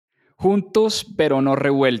Juntos pero no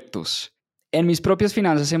revueltos. En Mis Propias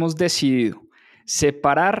Finanzas hemos decidido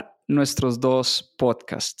separar nuestros dos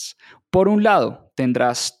podcasts. Por un lado,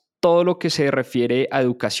 tendrás todo lo que se refiere a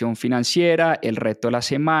educación financiera, el reto de la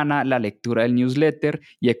semana, la lectura del newsletter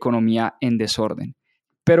y economía en desorden.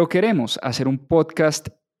 Pero queremos hacer un podcast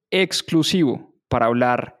exclusivo para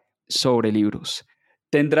hablar sobre libros.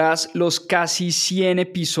 Tendrás los casi 100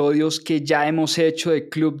 episodios que ya hemos hecho de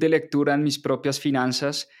Club de Lectura en Mis Propias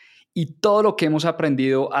Finanzas y todo lo que hemos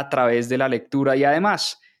aprendido a través de la lectura, y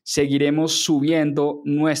además seguiremos subiendo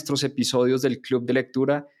nuestros episodios del Club de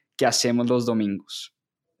Lectura que hacemos los domingos.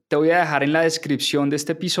 Te voy a dejar en la descripción de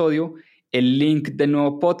este episodio el link del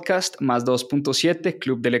nuevo podcast Más 2.7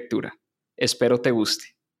 Club de Lectura. Espero te guste.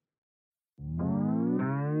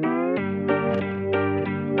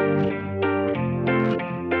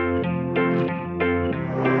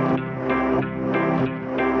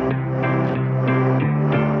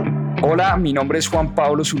 Hola, mi nombre es Juan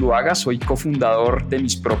Pablo Zuluaga, soy cofundador de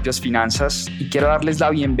Mis Propias Finanzas y quiero darles la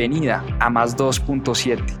bienvenida a Más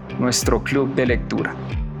 2.7, nuestro club de lectura.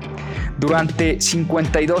 Durante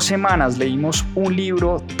 52 semanas leímos un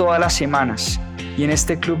libro todas las semanas y en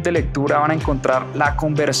este club de lectura van a encontrar la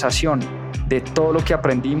conversación de todo lo que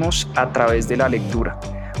aprendimos a través de la lectura.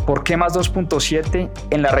 ¿Por qué más 2.7?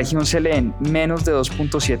 En la región se leen menos de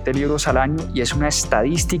 2.7 libros al año y es una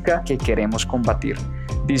estadística que queremos combatir.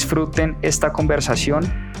 Disfruten esta conversación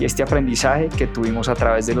y este aprendizaje que tuvimos a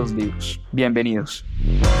través de los libros. Bienvenidos.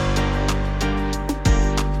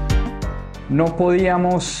 No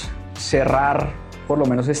podíamos cerrar por lo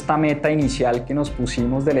menos esta meta inicial que nos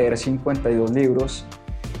pusimos de leer 52 libros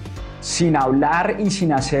sin hablar y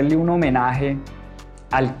sin hacerle un homenaje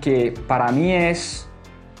al que para mí es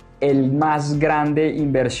el más grande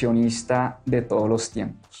inversionista de todos los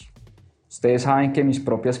tiempos. Ustedes saben que Mis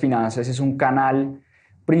Propias Finanzas es un canal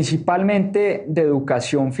principalmente de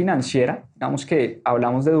educación financiera. Digamos que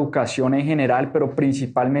hablamos de educación en general, pero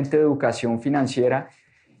principalmente de educación financiera.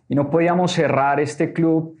 Y no podíamos cerrar este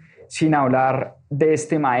club sin hablar de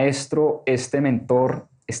este maestro, este mentor,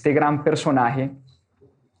 este gran personaje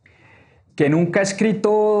que nunca ha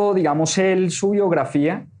escrito, digamos, él su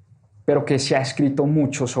biografía, pero que se ha escrito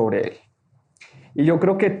mucho sobre él. Y yo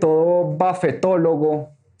creo que todo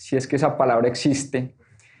buffettólogo, si es que esa palabra existe,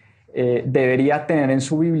 debería tener en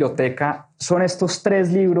su biblioteca, son estos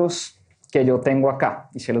 3 libros que yo tengo acá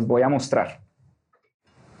y se los voy a mostrar.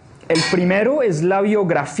 El primero es la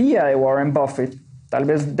biografía de Warren Buffett, tal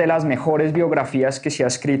vez de las mejores biografías que se ha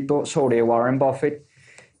escrito sobre Warren Buffett,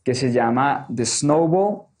 que se llama The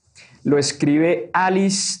Snowball. Lo escribe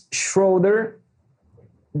Alice Schroeder.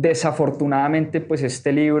 Desafortunadamente, pues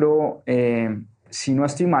este libro, si no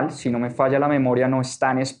estoy mal, si no me falla la memoria, no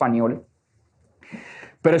está en español.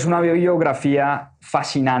 Pero es una biografía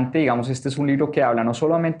fascinante. Digamos, este es un libro que habla no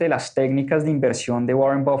solamente de las técnicas de inversión de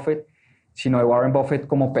Warren Buffett, sino de Warren Buffett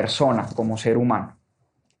como persona, como ser humano.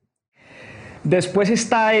 Después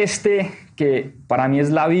está este, que para mí es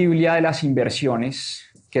la Biblia de las inversiones,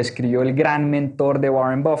 que escribió el gran mentor de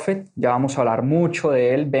Warren Buffett. Ya vamos a hablar mucho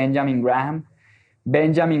de él, Benjamin Graham.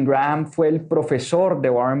 Benjamin Graham fue el profesor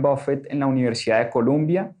de Warren Buffett en la Universidad de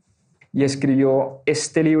Columbia y escribió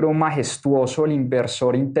este libro majestuoso, El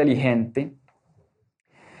Inversor Inteligente.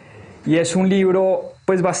 Y es un libro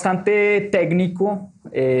pues bastante técnico,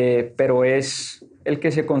 pero es el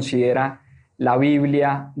que se considera la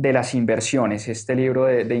Biblia de las inversiones, este libro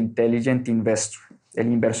de Intelligent Investor,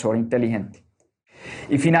 El Inversor Inteligente.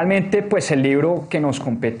 Y finalmente, pues el libro que nos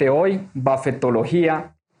compete hoy,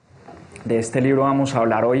 Buffettología. De este libro vamos a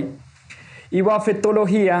hablar hoy. Y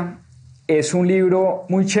Buffettología es un libro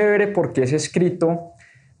muy chévere porque es escrito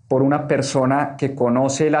por una persona que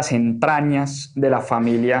conoce las entrañas de la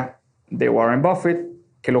familia de Warren Buffett,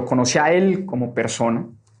 que lo conoce a él como persona.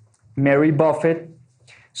 Mary Buffett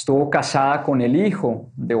estuvo casada con el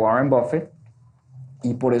hijo de Warren Buffett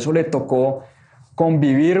y por eso le tocó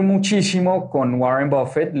convivir muchísimo con Warren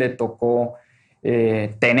Buffett, le tocó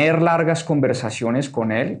tener largas conversaciones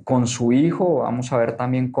con él, con su hijo. Vamos a ver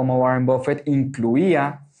también cómo Warren Buffett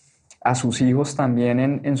incluía a sus hijos también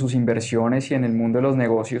en sus inversiones y en el mundo de los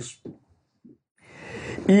negocios.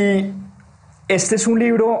 Y este es un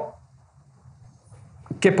libro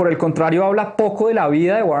que por el contrario habla poco de la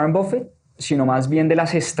vida de Warren Buffett, sino más bien de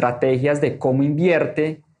las estrategias de cómo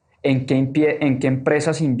invierte, en qué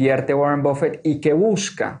empresas invierte Warren Buffett y qué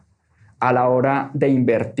busca a la hora de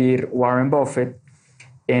invertir Warren Buffett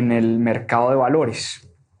en el mercado de valores.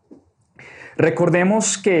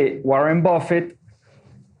 Recordemos que Warren Buffett,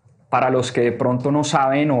 para los que de pronto no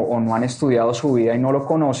saben o no han estudiado su vida y no lo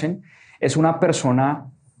conocen, es una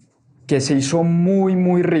persona que se hizo muy,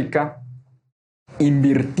 muy rica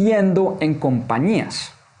invirtiendo en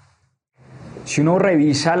compañías. Si uno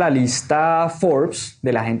revisa la lista Forbes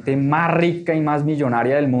de la gente más rica y más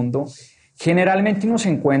millonaria del mundo, generalmente uno se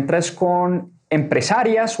encuentra es con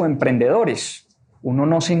empresarias o emprendedores. Uno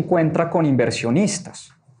no se encuentra con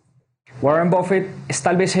inversionistas. Warren Buffett es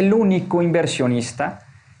tal vez el único inversionista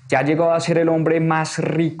que ha llegado a ser el hombre más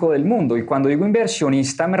rico del mundo. Y cuando digo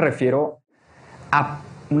inversionista me refiero a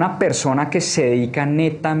una persona que se dedica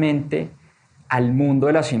netamente al mundo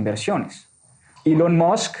de las inversiones. Elon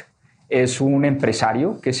Musk es un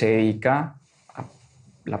empresario que se dedica a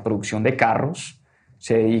la producción de carros,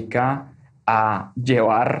 se dedica a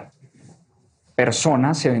llevar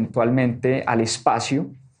personas eventualmente al espacio,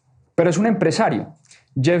 pero es un empresario.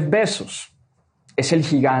 Jeff Bezos es el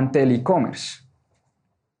gigante del e-commerce.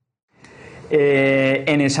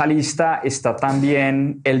 En esa lista está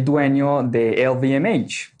también el dueño de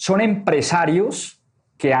LVMH. Son empresarios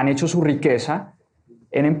que han hecho su riqueza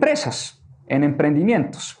en empresas, en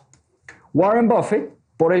emprendimientos. Warren Buffett,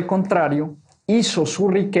 por el contrario, hizo su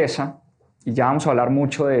riqueza, y ya vamos a hablar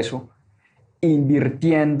mucho de eso,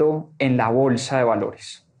 invirtiendo en la bolsa de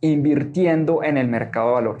valores, invirtiendo en el mercado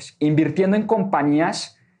de valores, invirtiendo en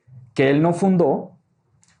compañías que él no fundó,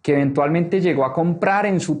 que eventualmente llegó a comprar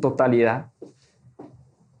en su totalidad.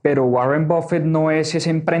 Pero Warren Buffett no es ese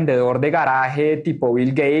emprendedor de garaje tipo Bill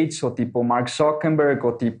Gates o tipo Mark Zuckerberg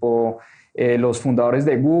o tipo los fundadores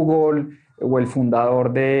de Google o el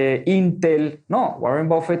fundador de Intel. No, Warren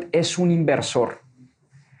Buffett es un inversor.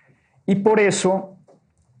 Y por eso,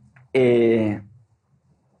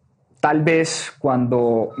 tal vez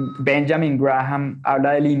cuando Benjamin Graham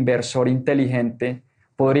habla del inversor inteligente,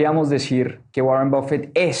 podríamos decir que Warren Buffett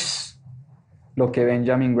es lo que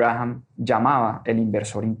Benjamin Graham llamaba el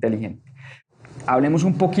inversor inteligente. Hablemos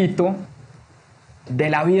un poquito de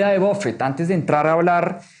la vida de Buffett antes de entrar a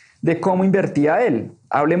hablar de cómo invertía él.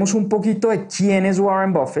 Hablemos un poquito de quién es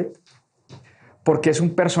Warren Buffett, porque es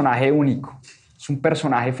un personaje único, es un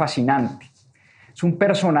personaje fascinante, es un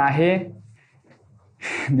personaje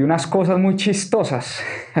de unas cosas muy chistosas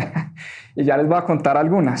y ya les voy a contar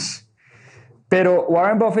algunas. Pero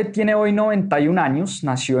Warren Buffett tiene hoy 91 años,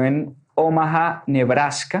 nació en Omaha,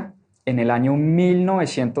 Nebraska, en el año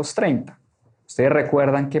 1930. Ustedes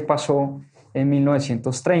recuerdan qué pasó en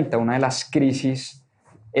 1930, una de las crisis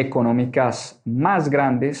económicas más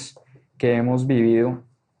grandes que hemos vivido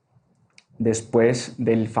después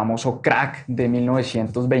del famoso crack de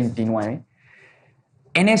 1929.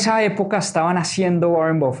 En esa época estaba naciendo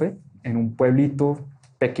Warren Buffett en un pueblito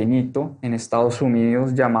pequeñito en Estados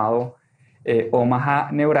Unidos llamado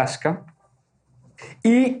Omaha, Nebraska.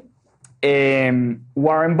 Y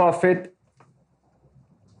Warren Buffett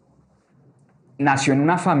nació en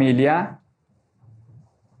una familia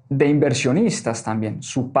de inversionistas también.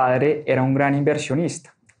 Su padre era un gran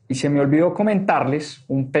inversionista. Y se me olvidó comentarles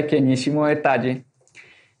un pequeñísimo detalle.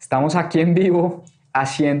 Estamos aquí en vivo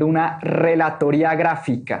haciendo una relatoría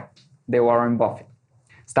gráfica de Warren Buffett.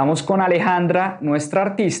 Estamos con Alejandra, nuestra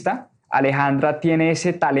artista. Alejandra tiene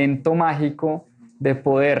ese talento mágico de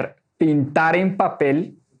poder pintar en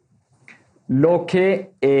papel lo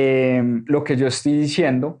que yo estoy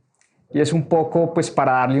diciendo, y es un poco pues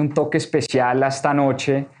para darle un toque especial a esta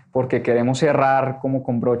noche, porque queremos cerrar como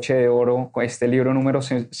con broche de oro con este libro número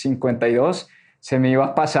 52. Se me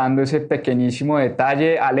iba pasando ese pequeñísimo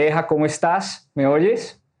detalle. Aleja, ¿cómo estás? ¿Me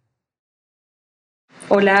oyes?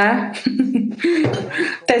 Hola,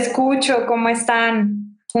 te escucho, ¿cómo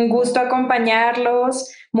están? Un gusto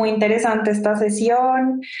acompañarlos, muy interesante esta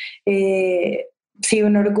sesión. Sí,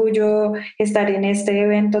 un orgullo estar en este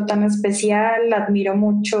evento tan especial, admiro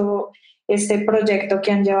mucho este proyecto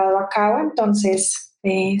que han llevado a cabo, entonces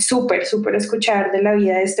súper escuchar de la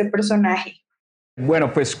vida de este personaje.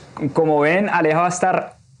 Bueno, pues como ven, Aleja va a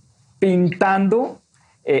estar pintando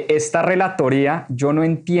esta relatoría. Yo no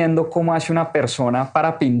entiendo cómo hace una persona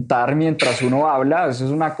para pintar mientras uno habla. Eso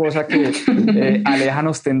es una cosa que Aleja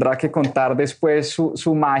nos tendrá que contar después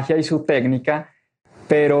su magia y su técnica.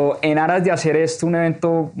 Pero en aras de hacer esto un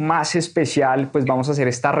evento más especial, pues vamos a hacer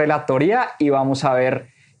esta relatoría y vamos a ver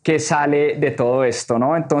qué sale de todo esto,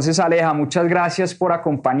 ¿no? Entonces, Aleja, muchas gracias por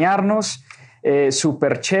acompañarnos.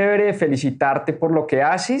 Súper chévere, felicitarte por lo que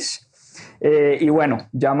haces. Y bueno,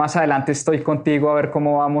 ya más adelante estoy contigo a ver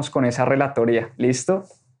cómo vamos con esa relatoría. ¿Listo?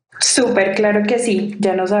 Súper, claro que sí,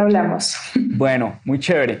 ya nos hablamos. Bueno, muy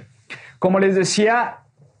chévere. Como les decía,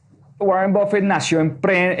 Warren Buffett nació en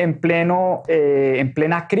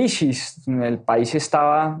plena crisis. El país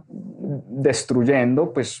estaba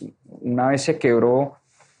destruyendo, pues una vez se quebró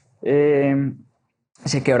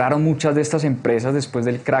Se quebraron muchas de estas empresas después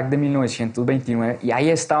del crack de 1929 y ahí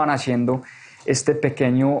estaban haciendo este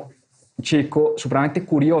pequeño chico supremamente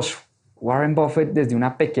curioso. Warren Buffett desde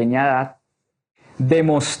una pequeña edad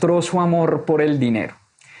demostró su amor por el dinero.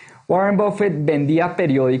 Warren Buffett vendía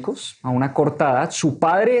periódicos a una corta edad. Su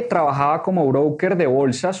padre trabajaba como broker de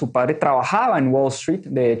bolsa, su padre trabajaba en Wall Street,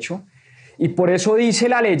 de hecho, y por eso dice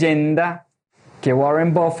la leyenda que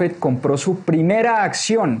Warren Buffett compró su primera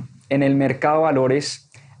acción en el mercado de valores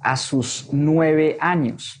a sus 9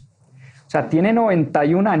 años. O sea, tiene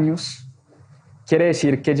 91 años, quiere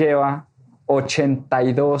decir que lleva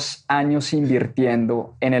 82 años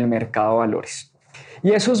invirtiendo en el mercado de valores.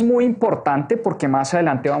 Y eso es muy importante porque más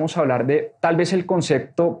adelante vamos a hablar de tal vez el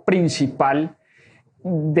concepto principal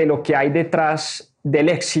de lo que hay detrás del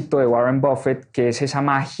éxito de Warren Buffett, que es esa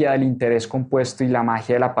magia del interés compuesto y la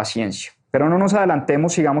magia de la paciencia. Pero no nos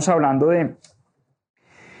adelantemos, sigamos hablando de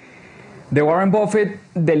Warren Buffett,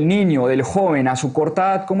 del niño, del joven. A su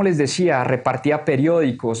corta edad, como les decía, repartía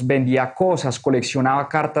periódicos, vendía cosas, coleccionaba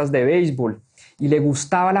cartas de béisbol y le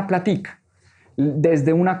gustaba la plática.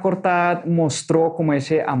 Desde una corta edad mostró como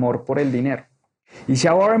ese amor por el dinero. Y si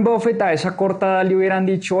a Warren Buffett a esa corta edad le hubieran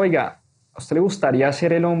dicho, oiga, ¿a usted le gustaría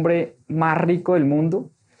ser el hombre más rico del mundo?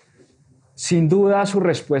 Sin duda su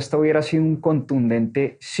respuesta hubiera sido un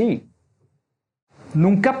contundente sí.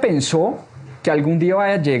 Nunca pensó que algún día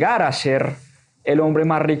vaya a llegar a ser el hombre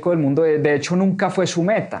más rico del mundo. De hecho, nunca fue su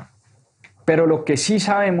meta. Pero lo que sí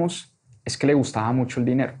sabemos es que le gustaba mucho el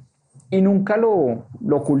dinero. Y nunca lo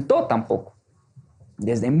ocultó tampoco.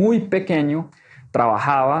 Desde muy pequeño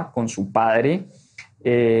trabajaba con su padre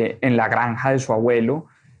en la granja de su abuelo,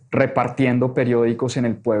 repartiendo periódicos en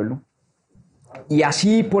el pueblo. Y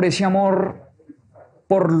así, por ese amor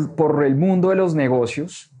por el mundo de los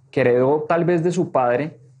negocios, que heredó tal vez de su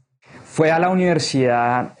padre, fue a la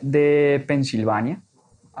Universidad de Pensilvania,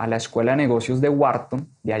 a la Escuela de Negocios de Wharton,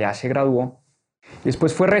 de allá se graduó. Y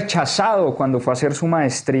después fue rechazado cuando fue a hacer su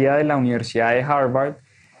maestría de la Universidad de Harvard,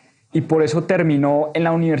 y por eso terminó en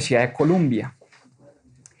la Universidad de Columbia.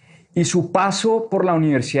 Y su paso por la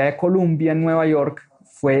Universidad de Columbia en Nueva York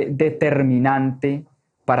fue determinante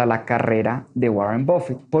para la carrera de Warren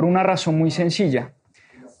Buffett, por una razón muy sencilla,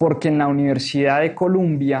 porque en la Universidad de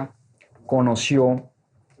Columbia conoció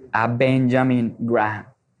a Benjamin Graham.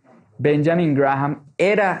 Benjamin Graham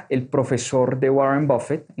era el profesor de Warren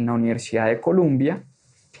Buffett en la Universidad de Columbia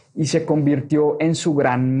y se convirtió en su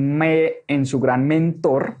gran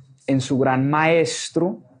mentor, en su gran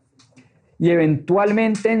maestro y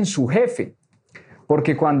eventualmente en su jefe.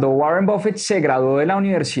 Porque cuando Warren Buffett se graduó de la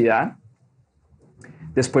universidad,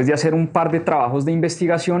 después de hacer un par de trabajos de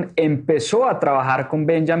investigación, empezó a trabajar con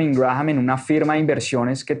Benjamin Graham en una firma de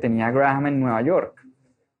inversiones que tenía Graham en Nueva York.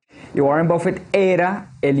 Y Warren Buffett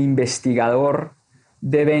era el investigador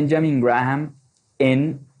de Benjamin Graham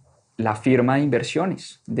en la firma de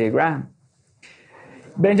inversiones de Graham.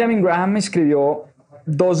 Benjamin Graham escribió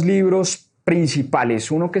 2 libros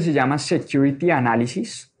principales, uno que se llama Security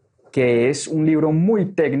Analysis, que es un libro muy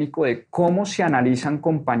técnico de cómo se analizan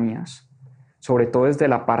compañías, sobre todo desde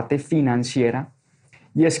la parte financiera,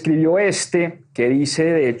 y escribió que dice,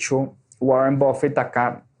 de hecho, Warren Buffett,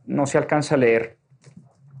 acá no se alcanza a leer,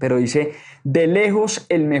 pero dice, de lejos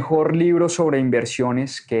el mejor libro sobre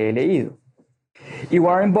inversiones que he leído. Y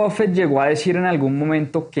Warren Buffett llegó a decir en algún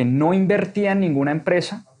momento que no invertía en ninguna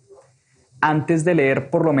empresa antes de leer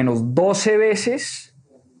por lo menos 12 veces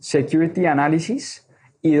Security Analysis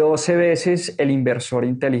y 12 veces El inversor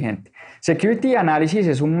inteligente. Security Analysis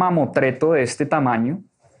es un mamotreto de este tamaño,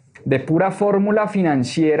 de pura fórmula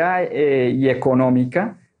financiera y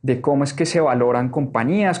económica, de cómo es que se valoran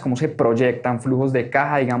compañías, cómo se proyectan flujos de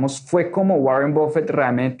caja. Digamos, fue como Warren Buffett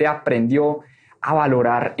realmente aprendió a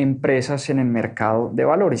valorar empresas en el mercado de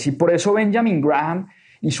valores. Y por eso Benjamin Graham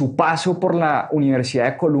y su paso por la Universidad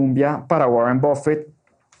de Columbia para Warren Buffett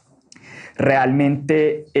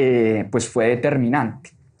realmente pues fue determinante.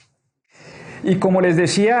 Y como les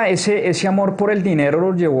decía, ese amor por el dinero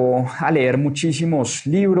lo llevó a leer muchísimos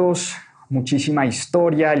libros, muchísima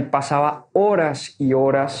historia. Él pasaba horas y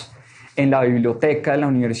horas en la biblioteca de la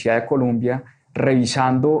Universidad de Columbia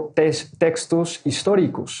revisando textos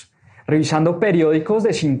históricos, revisando periódicos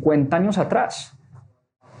de 50 años atrás.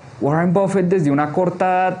 Warren Buffett desde una corta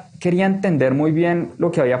edad quería entender muy bien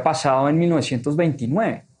lo que había pasado en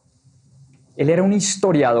 1929. Él era un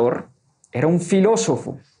historiador, era un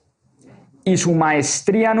filósofo, y su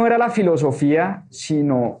maestría no era la filosofía,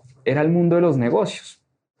 sino era el mundo de los negocios.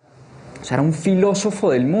 O sea, era un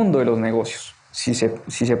filósofo del mundo de los negocios, si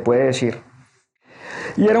se puede decir.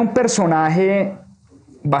 Y era un personaje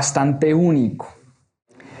bastante único.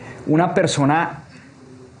 Una persona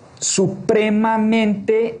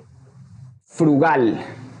supremamente frugal.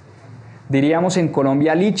 Diríamos en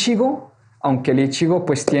Colombia líchigo, aunque líchigo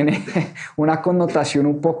pues tiene una connotación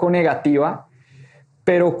un poco negativa,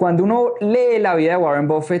 pero cuando uno lee la vida de Warren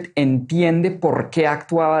Buffett entiende por qué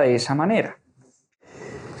actuaba de esa manera.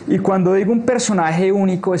 Y cuando digo un personaje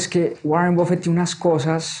único es que Warren Buffett tiene unas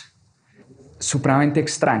cosas supremamente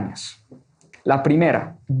extrañas. La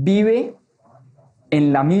primera, vive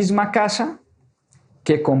en la misma casa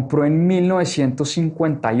que compró en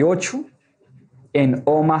 1958 en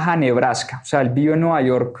Omaha, Nebraska. O sea, él vive en Nueva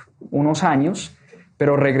York unos años,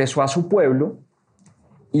 pero regresó a su pueblo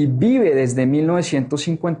y vive desde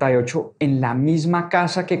 1958 en la misma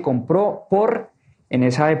casa que compró en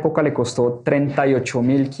esa época le costó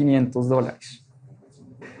 $38,500.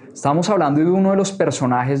 Estamos hablando de uno de los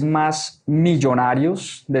personajes más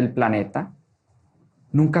millonarios del planeta.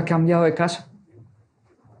 Nunca ha cambiado de casa.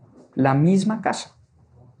 La misma casa.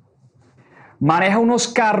 Maneja unos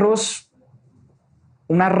carros,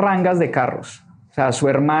 unas rangas de carros. O sea, su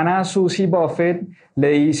hermana Susie Buffett le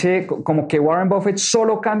dice como que Warren Buffett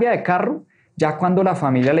solo cambia de carro ya cuando la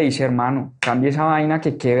familia le dice, hermano, cambie esa vaina,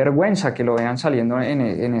 que qué vergüenza que lo vean saliendo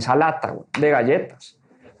en esa lata de galletas.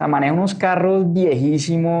 O sea, maneja unos carros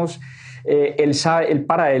viejísimos.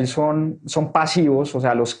 Para él son pasivos. O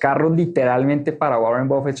sea, los carros literalmente para Warren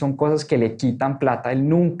Buffett son cosas que le quitan plata.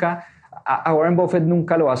 A Warren Buffett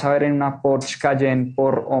nunca lo vas a ver en una Porsche Cayenne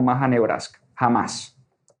por Omaha, Nebraska. Jamás.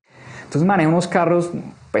 Entonces maneja unos carros,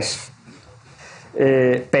 pues,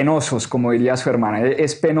 penosos, como diría su hermana.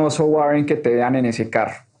 Es penoso, Warren, que te vean en ese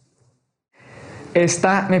carro.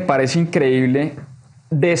 Esta me parece increíble.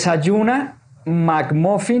 Desayuna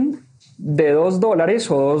McMuffin de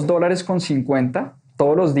 $2 o $2.50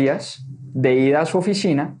 todos los días de ida a su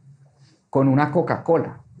oficina con una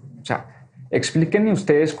Coca-Cola. O sea, explíquenme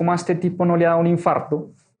ustedes cómo a este tipo no le da un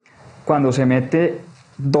infarto cuando se mete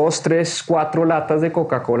 2, 3, 4 latas de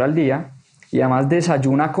Coca-Cola al día y además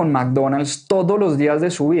desayuna con McDonald's todos los días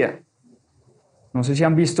de su vida. No sé si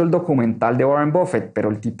han visto el documental de Warren Buffett, pero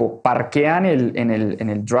el tipo parquea en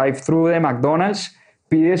el drive-thru de McDonald's,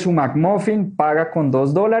 pide su McMuffin, paga con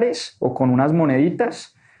 $2 o con unas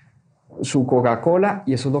moneditas, su Coca-Cola,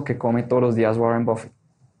 y eso es lo que come todos los días Warren Buffett.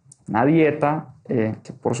 Una dieta que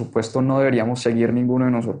por supuesto no deberíamos seguir ninguno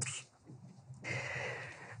de nosotros.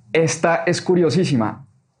 Esta es curiosísima.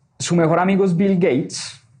 Su mejor amigo es Bill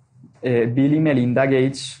Gates, Bill y Melinda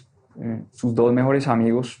Gates, sus dos mejores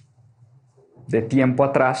amigos de tiempo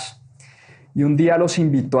atrás, y un día los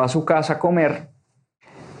invitó a su casa a comer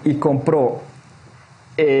y compró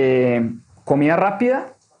comida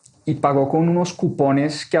rápida y pagó con unos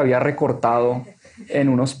cupones que había recortado en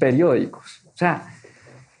unos periódicos. O sea,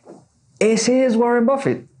 ese es Warren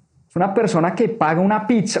Buffett. Es una persona que paga una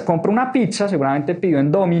pizza, compra una pizza, seguramente pidió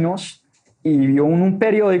en Domino's, y vio en un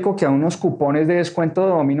periódico que había unos cupones de descuento de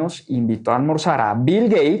Domino's, invitó a almorzar a Bill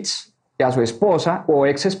Gates y a su esposa o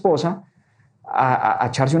ex esposa a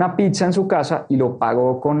echarse una pizza en su casa y lo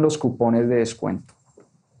pagó con los cupones de descuento.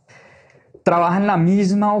 Trabaja en la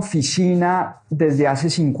misma oficina desde hace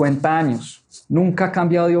 50 años. Nunca ha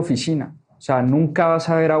cambiado de oficina. O sea, nunca vas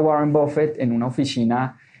a ver a Warren Buffett en una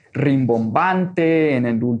oficina rimbombante en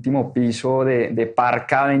el último piso de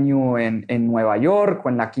Park Avenue en Nueva York o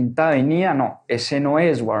en la Quinta Avenida. No, ese no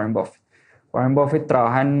es Warren Buffett. Warren Buffett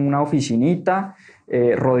trabaja en una oficinita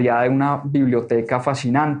rodeada de una biblioteca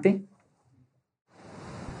fascinante,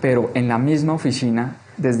 pero en la misma oficina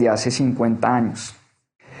desde hace 50 años.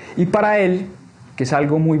 Y para él, que es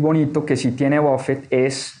algo muy bonito que sí tiene Buffett,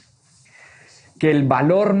 es que el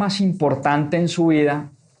valor más importante en su vida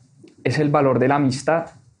es el valor de la amistad.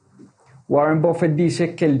 Warren Buffett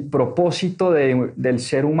dice que el propósito del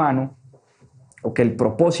ser humano, o que el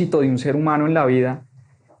propósito de un ser humano en la vida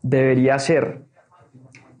debería ser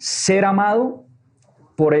amado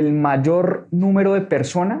por el mayor número de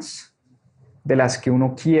personas de las que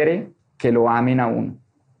uno quiere que lo amen a uno.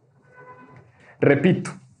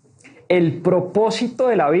 Repito, el propósito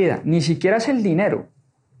de la vida, ni siquiera es el dinero.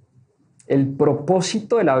 El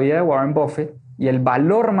propósito de la vida de Warren Buffett y el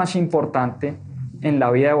valor más importante en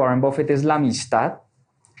la vida de Warren Buffett es la amistad,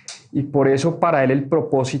 y por eso para él el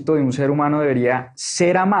propósito de un ser humano debería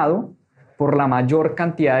ser amado por la mayor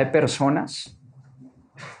cantidad de personas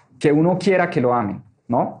que uno quiera que lo amen,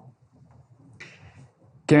 ¿no?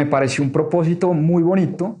 Que me pareció un propósito muy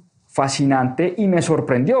bonito, fascinante, y me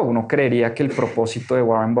sorprendió. Uno creería que el propósito de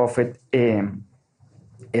Warren Buffett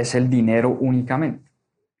es el dinero únicamente.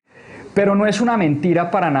 Pero no es una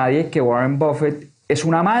mentira para nadie que Warren Buffett es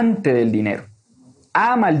un amante del dinero.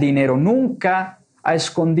 Ama el dinero, nunca ha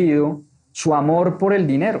escondido su amor por el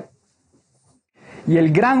dinero. Y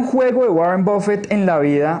el gran juego de Warren Buffett en la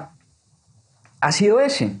vida ha sido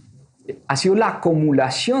ese, ha sido la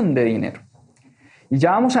acumulación de dinero. Y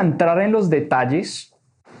ya vamos a entrar en los detalles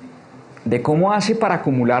de cómo hace para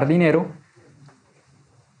acumular dinero,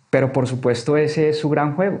 pero por supuesto ese es su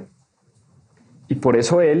gran juego. Y por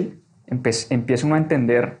eso él empieza uno a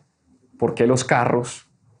entender por qué los carros,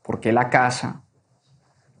 por qué la casa,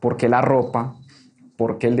 por qué la ropa,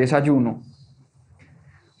 por qué el desayuno.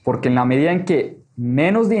 Porque en la medida en que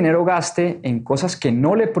menos dinero gaste en cosas que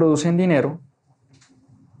no le producen dinero,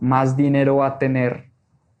 más dinero va a tener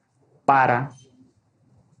para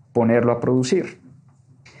ponerlo a producir.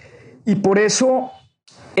 Y por eso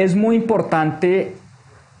es muy importante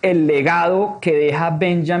el legado que deja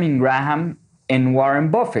Benjamin Graham en Warren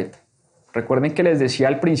Buffett. Recuerden que les decía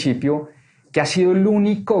al principio que ha sido el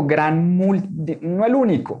único no el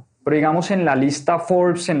único, pero digamos en la lista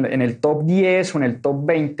Forbes, en el top 10 o en el top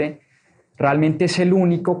 20, realmente es el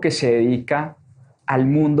único que se dedica al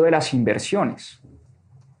mundo de las inversiones.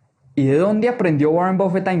 ¿Y de dónde aprendió Warren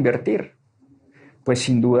Buffett a invertir? Pues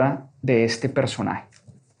sin duda de este personaje,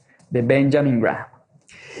 de Benjamin Graham.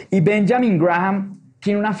 Y Benjamin Graham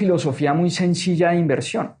tiene una filosofía muy sencilla de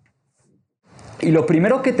inversión. Y lo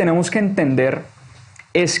primero que tenemos que entender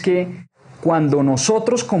es que cuando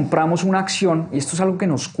nosotros compramos una acción, y esto es algo que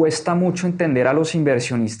nos cuesta mucho entender a los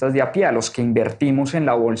inversionistas de a pie, a los que invertimos en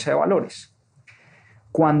la bolsa de valores.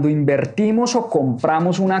 Cuando invertimos o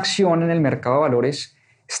compramos una acción en el mercado de valores,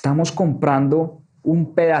 estamos comprando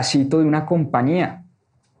un pedacito de una compañía.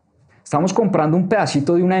 Estamos comprando un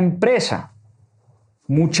pedacito de una empresa.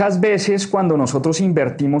 Muchas veces cuando nosotros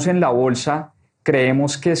invertimos en la bolsa,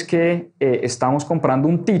 creemos que estamos comprando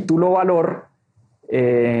un título valor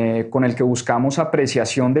con el que buscamos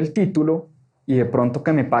apreciación del título y de pronto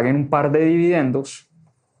que me paguen un par de dividendos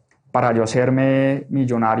para yo hacerme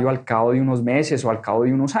millonario al cabo de unos meses o al cabo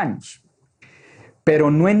de unos años. Pero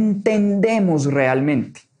no entendemos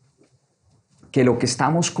realmente que lo que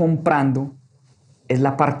estamos comprando es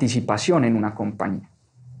la participación en una compañía.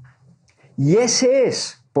 Y ese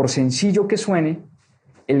es, por sencillo que suene,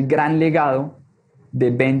 el gran legado de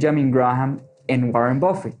Benjamin Graham en Warren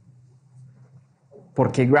Buffett.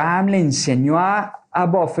 Porque Graham le enseñó a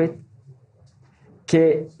Buffett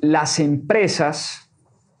que las empresas,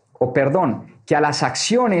 que a las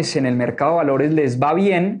acciones en el mercado de valores les va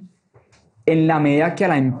bien en la medida que a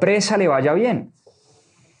la empresa le vaya bien.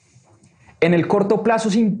 En el corto plazo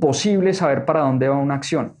es imposible saber para dónde va una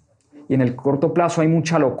acción. Y en el corto plazo hay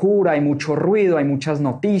mucha locura, hay mucho ruido, hay muchas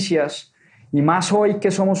noticias. Y más hoy que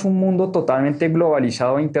somos un mundo totalmente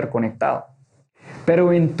globalizado e interconectado.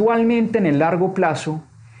 Pero eventualmente en el largo plazo,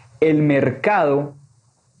 el mercado,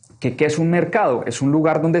 ¿qué es un mercado? Es un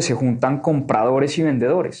lugar donde se juntan compradores y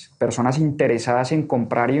vendedores, personas interesadas en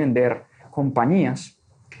comprar y vender compañías.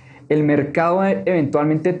 El mercado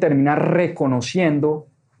eventualmente termina reconociendo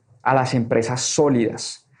a las empresas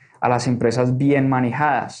sólidas, a las empresas bien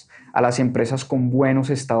manejadas, a las empresas con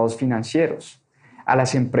buenos estados financieros, a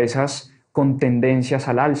las empresas con tendencias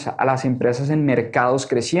al alza, a las empresas en mercados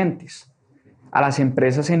crecientes, a las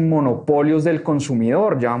empresas en monopolios del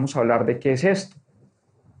consumidor. Ya vamos a hablar de qué es esto.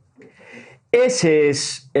 Ese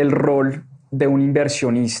es el rol de un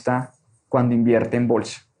inversionista cuando invierte en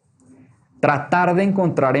bolsa. Tratar de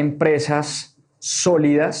encontrar empresas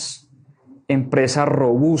sólidas, empresas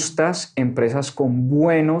robustas, empresas con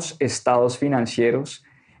buenos estados financieros,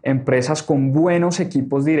 empresas con buenos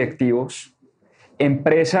equipos directivos,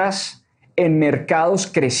 empresas en mercados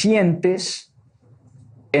crecientes,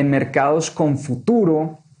 en mercados con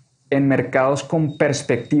futuro, en mercados con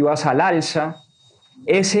perspectivas al alza.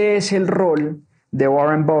 Ese es el rol de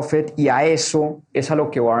Warren Buffett y a eso es a lo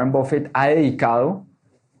que Warren Buffett ha dedicado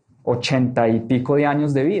 80 y pico de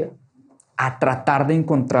años de vida, a tratar de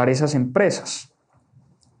encontrar esas empresas.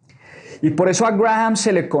 Y por eso a Graham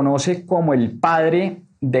se le conoce como el padre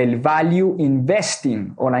del value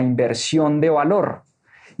investing o la inversión de valor.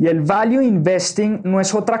 Y el value investing no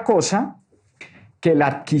es otra cosa que la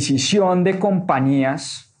adquisición de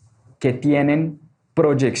compañías que tienen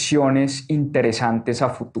proyecciones interesantes a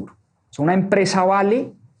futuro. Una empresa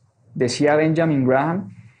vale, decía Benjamin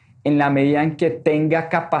Graham, en la medida en que tenga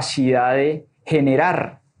capacidad de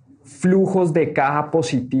generar flujos de caja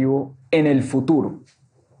positivo en el futuro.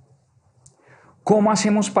 ¿Cómo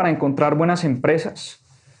hacemos para encontrar buenas empresas?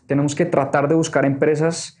 Tenemos que tratar de buscar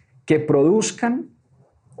empresas que produzcan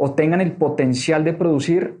o tengan el potencial de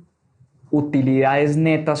producir utilidades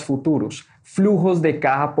netas futuros, flujos de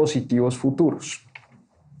caja positivos futuros.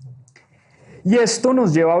 Y esto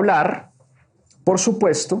nos lleva a hablar, por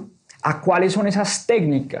supuesto, a cuáles son esas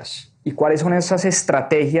técnicas y cuáles son esas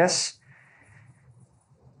estrategias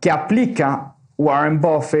que aplica Warren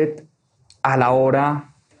Buffett a la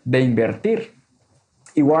hora de invertir.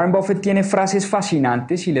 Y Warren Buffett tiene frases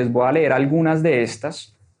fascinantes y les voy a leer algunas de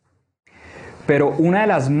estas, pero una de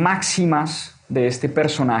las máximas de este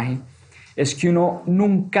personaje es que uno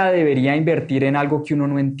nunca debería invertir en algo que uno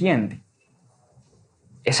no entiende.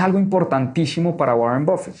 Es algo importantísimo para Warren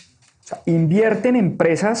Buffett. O sea, invierte en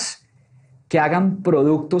empresas que hagan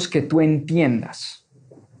productos que tú entiendas.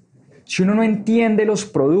 Si uno no entiende los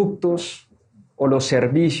productos o los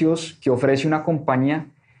servicios que ofrece una compañía,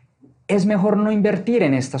 es mejor no invertir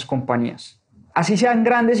en estas compañías. Así sean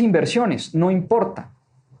grandes inversiones, no importa.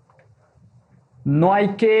 No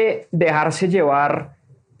hay que dejarse llevar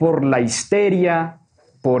por la histeria,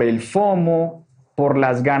 por el FOMO, por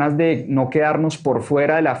las ganas de no quedarnos por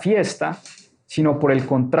fuera de la fiesta, sino por el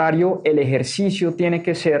contrario, el ejercicio tiene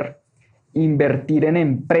que ser invertir en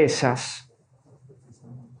empresas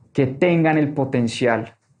que tengan el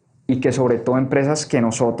potencial y que sobre todo empresas que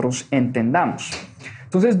nosotros entendamos.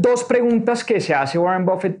 Entonces, dos preguntas que se hace Warren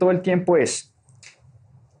Buffett todo el tiempo es: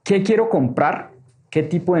 ¿qué quiero comprar? ¿Qué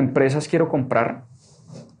tipo de empresas quiero comprar?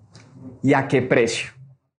 ¿Y a qué precio?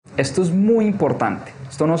 Esto es muy importante,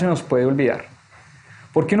 esto no se nos puede olvidar.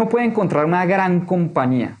 Porque uno puede encontrar una gran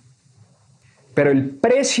compañía, pero el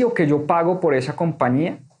precio que yo pago por esa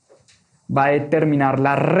compañía va a determinar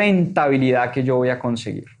la rentabilidad que yo voy a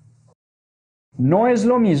conseguir. No es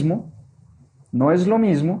lo mismo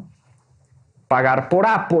pagar por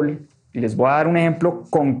Apple, y les voy a dar un ejemplo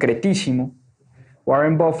concretísimo.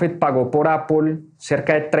 Warren Buffett pagó por Apple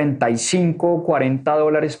cerca de 35 o 40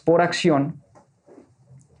 dólares por acción.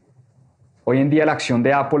 Hoy en día la acción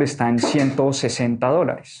de Apple está en 160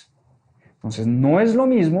 dólares. Entonces no es lo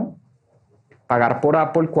mismo pagar por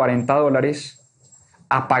Apple 40 dólares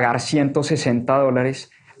a pagar 160 dólares,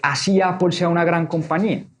 así Apple sea una gran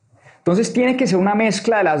compañía. Entonces tiene que ser una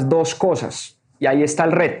mezcla de las dos cosas. Y ahí está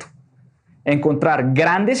el reto. Encontrar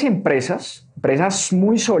grandes empresas, empresas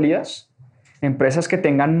muy sólidas, empresas que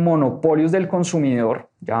tengan monopolios del consumidor,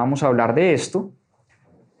 ya vamos a hablar de esto,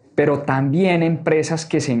 pero también empresas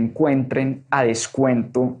que se encuentren a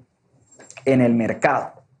descuento en el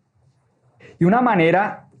mercado. Y una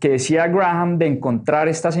manera que decía Graham de encontrar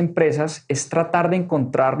estas empresas es tratar de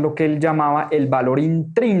encontrar lo que él llamaba el valor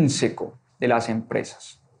intrínseco de las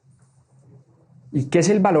empresas. ¿Y qué es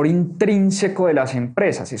el valor intrínseco de las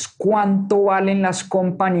empresas? Es cuánto valen las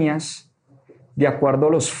compañías de acuerdo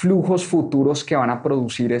a los flujos futuros que van a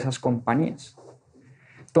producir esas compañías.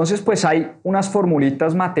 Entonces, pues hay unas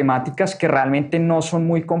formulitas matemáticas que realmente no son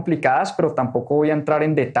muy complicadas, pero tampoco voy a entrar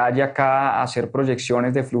en detalle acá a hacer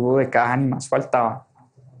proyecciones de flujo de caja, ni más faltaba.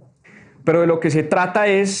 Pero de lo que se trata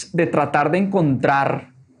es de tratar de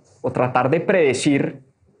encontrar o tratar de predecir,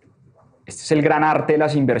 este es el gran arte de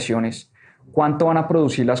las inversiones, cuánto van a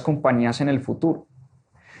producir las compañías en el futuro.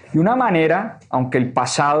 Y una manera, aunque el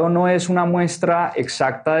pasado no es una muestra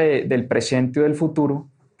exacta del presente o del futuro,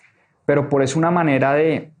 pero por eso una manera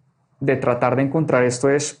de tratar de encontrar esto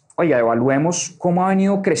es, oiga, evaluemos cómo ha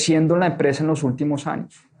venido creciendo la empresa en los últimos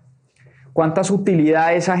años. ¿Cuántas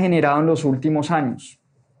utilidades ha generado en los últimos años?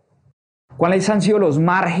 ¿Cuáles han sido los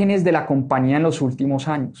márgenes de la compañía en los últimos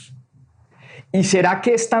años? ¿Y será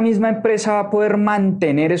que esta misma empresa va a poder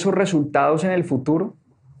mantener esos resultados en el futuro?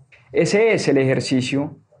 Ese es el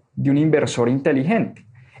ejercicio de un inversor inteligente.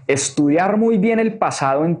 Estudiar muy bien el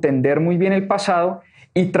pasado, entender muy bien el pasado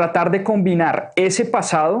y tratar de combinar ese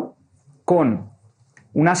pasado con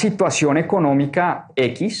una situación económica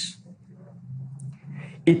X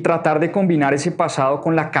y tratar de combinar ese pasado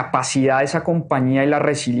con la capacidad de esa compañía y la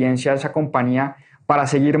resiliencia de esa compañía para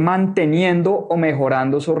seguir manteniendo o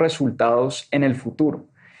mejorando esos resultados en el futuro.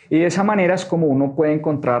 Y de esa manera es como uno puede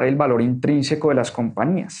encontrar el valor intrínseco de las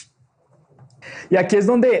compañías. Y aquí es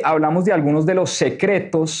donde hablamos de algunos de los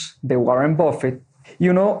secretos de Warren Buffett y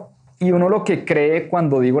uno lo que cree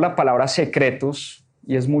cuando digo la palabra secretos,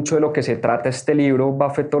 y es mucho de lo que se trata este libro,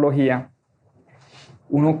 Buffettología,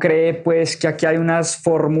 uno cree pues que aquí hay unas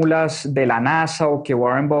fórmulas de la NASA o que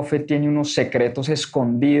Warren Buffett tiene unos secretos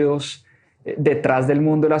escondidos detrás del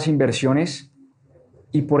mundo de las inversiones,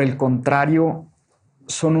 y por el contrario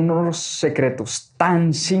son unos secretos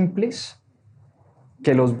tan simples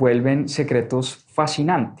que los vuelven secretos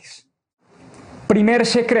fascinantes. Primer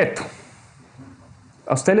secreto.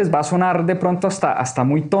 A ustedes les va a sonar de pronto hasta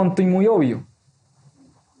muy tonto y muy obvio,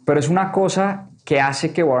 pero es una cosa que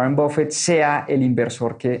hace que Warren Buffett sea el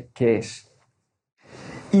inversor que es.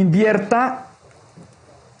 Invierta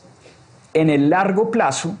en el largo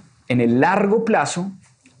plazo,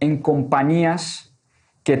 en compañías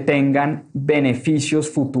que tengan beneficios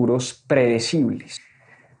futuros predecibles.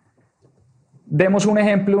 Demos un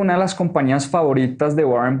ejemplo de una de las compañías favoritas de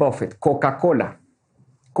Warren Buffett, Coca-Cola.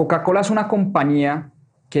 Coca-Cola es una compañía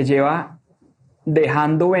que lleva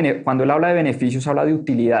dejando, cuando él habla de beneficios, habla de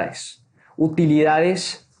utilidades.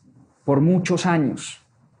 Utilidades por muchos años,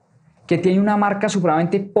 que tiene una marca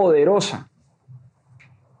supremamente poderosa.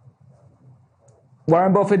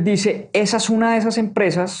 Warren Buffett dice, esa es una de esas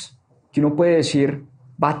empresas que uno puede decir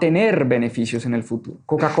va a tener beneficios en el futuro.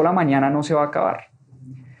 Coca-Cola mañana no se va a acabar.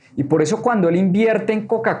 Y por eso cuando él invierte en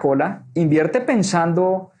Coca-Cola, invierte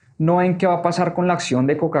pensando no en qué va a pasar con la acción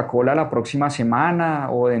de Coca-Cola la próxima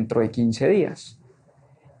semana o dentro de 15 días.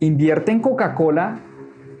 Invierte en Coca-Cola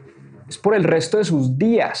es por el resto de sus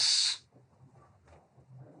días.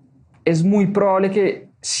 Es muy probable que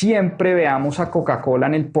siempre veamos a Coca-Cola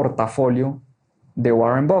en el portafolio de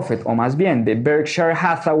Warren Buffett, o más bien de Berkshire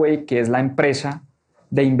Hathaway, que es la empresa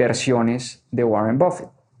de inversiones de Warren Buffett.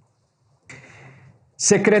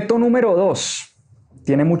 Secreto número 2,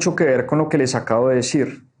 tiene mucho que ver con lo que les acabo de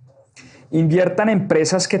decir. Inviertan en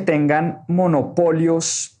empresas que tengan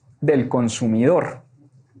monopolios del consumidor.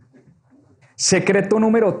 Secreto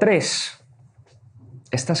número 3,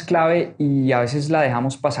 esta es clave y a veces la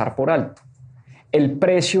dejamos pasar por alto. El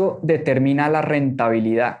precio determina la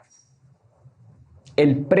rentabilidad.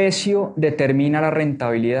 El precio determina la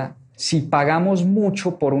rentabilidad. Si pagamos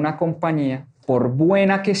mucho por una compañía, por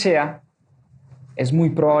buena que sea, es muy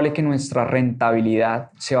probable que nuestra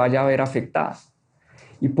rentabilidad se vaya a ver afectada.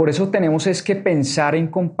 Y por eso tenemos es que pensar en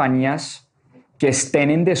compañías que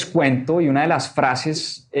estén en descuento, y una de las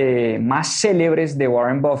frases más célebres de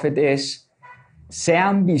Warren Buffett es: sea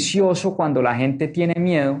ambicioso cuando la gente tiene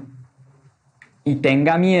miedo y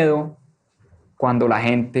tenga miedo cuando la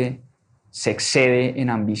gente se excede en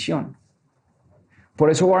ambición.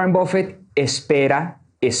 Por eso Warren Buffett espera,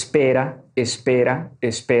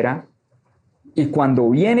 y cuando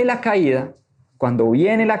viene la caída, cuando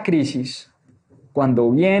viene la crisis, cuando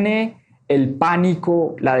viene el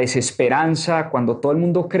pánico, la desesperanza, cuando todo el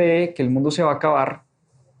mundo cree que el mundo se va a acabar,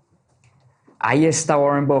 ahí está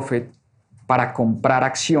Warren Buffett para comprar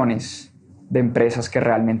acciones de empresas que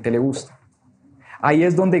realmente le gustan. Ahí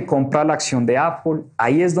es donde compra la acción de Apple,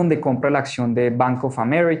 ahí es donde compra la acción de Bank of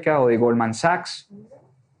America o de Goldman Sachs.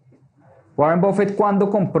 Warren Buffett, ¿cuándo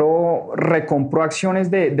recompró acciones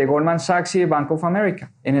de Goldman Sachs y de Bank of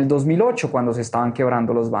America? En el 2008, cuando se estaban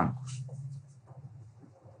quebrando los bancos.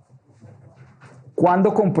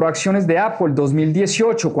 ¿Cuándo compró acciones de Apple?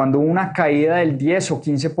 2018, cuando hubo una caída del 10 o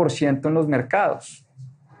 15% en los mercados.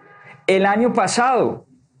 El año pasado,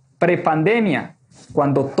 prepandemia,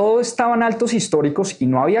 cuando todo estaba en altos históricos y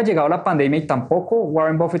no había llegado la pandemia, y tampoco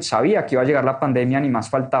Warren Buffett sabía que iba a llegar la pandemia, ni más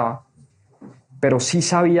faltaba, pero sí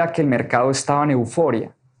sabía que el mercado estaba en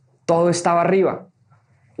euforia, todo estaba arriba,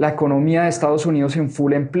 la economía de Estados Unidos en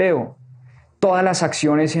full empleo, todas las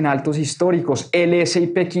acciones en altos históricos, el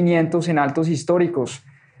S&P 500 en altos históricos,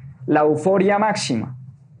 la euforia máxima,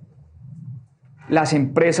 las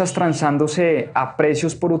empresas transándose a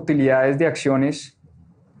precios por utilidades de acciones,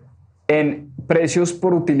 en precios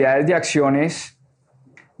por utilidades de acciones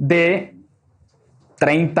de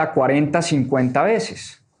 30, 40, 50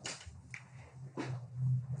 veces.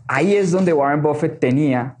 Ahí es donde Warren Buffett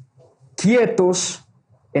tenía quietos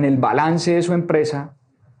en el balance de su empresa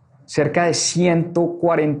cerca de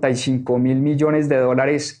 145 mil millones de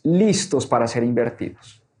dólares listos para ser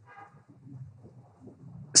invertidos.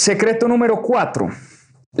 Secreto número 4.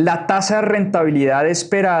 La tasa de rentabilidad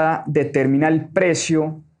esperada determina el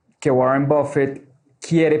precio que Warren Buffett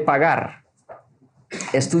quiere pagar.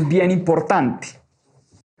 Esto es bien importante.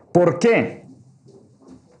 ¿Por qué?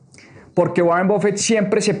 Porque Warren Buffett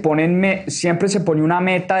siempre se pone una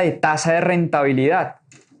meta de tasa de rentabilidad.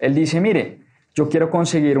 Él dice, mire, yo quiero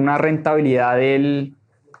conseguir una rentabilidad del,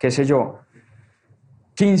 15%,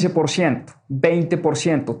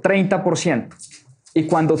 20%, 30%. Y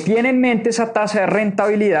cuando tiene en mente esa tasa de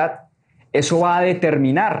rentabilidad, eso va a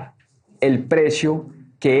determinar el precio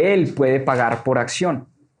que él puede pagar por acción.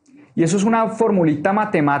 Y eso es una formulita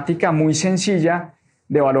matemática muy sencilla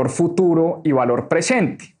de valor futuro y valor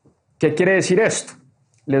presente. ¿Qué quiere decir esto?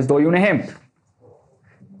 Les doy un ejemplo.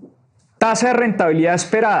 Tasa de rentabilidad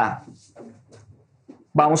esperada.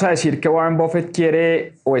 Vamos a decir que Warren Buffett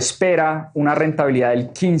quiere o espera una rentabilidad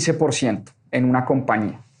del 15% en una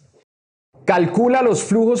compañía. Calcula los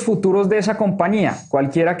flujos futuros de esa compañía,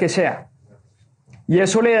 cualquiera que sea. Y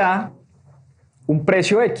eso le da un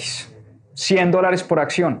precio X, $100 por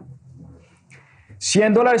acción.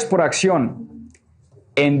 $100 por acción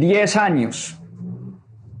en 10 años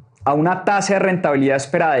a una tasa de rentabilidad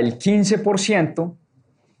esperada del 15%,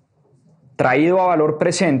 traído a valor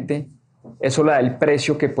presente, eso le da el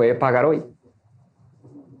precio que puede pagar hoy.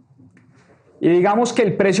 Y digamos que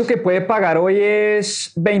el precio que puede pagar hoy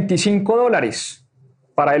es $25.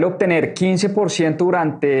 Para él obtener 15%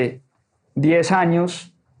 durante 10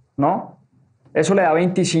 años, ¿no? Eso le da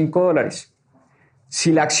 $25.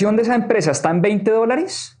 Si la acción de esa empresa está en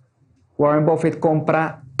 $20, Warren Buffett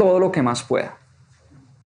compra todo lo que más pueda.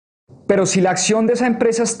 Pero si la acción de esa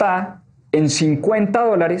empresa está en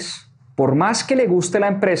 $50, por más que le guste la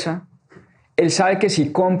empresa, él sabe que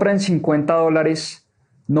si compra en $50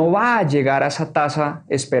 no va a llegar a esa tasa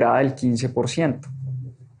esperada del 15%.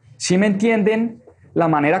 ¿Sí me entienden? La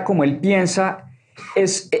manera como él piensa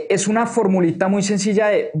es una formulita muy sencilla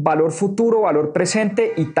de valor futuro, valor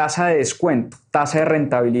presente y tasa de descuento, tasa de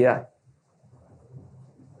rentabilidad.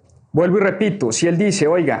 Vuelvo y repito, si él dice,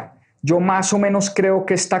 oiga, yo más o menos creo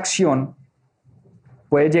que esta acción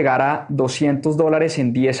puede llegar a $200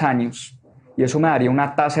 en 10 años y eso me daría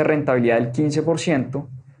una tasa de rentabilidad del 15%,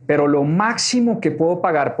 pero lo máximo que puedo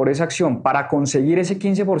pagar por esa acción para conseguir ese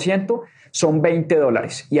 15% son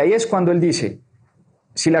 $20. Y ahí es cuando él dice,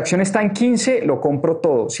 si la acción está en 15, lo compro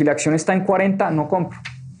todo. Si la acción está en 40, no compro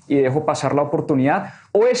y dejo pasar la oportunidad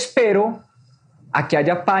o espero a que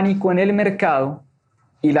haya pánico en el mercado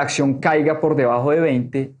y la acción caiga por debajo de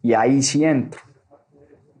 20 y ahí sí entro.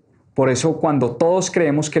 Por eso cuando todos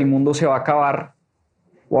creemos que el mundo se va a acabar,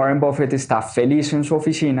 Warren Buffett está feliz en su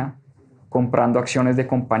oficina comprando acciones de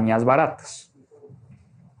compañías baratas.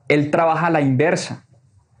 Él trabaja a la inversa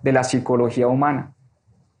de la psicología humana.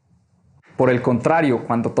 Por el contrario,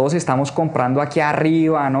 cuando todos estamos comprando aquí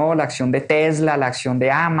arriba, ¿no? La acción de Tesla, la acción de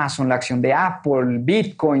Amazon, la acción de Apple,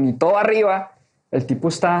 Bitcoin y todo arriba, el tipo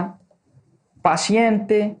está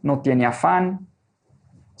paciente, no tiene afán,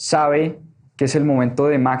 sabe que es el momento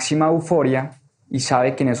de máxima euforia y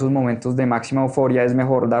sabe que en esos momentos de máxima euforia es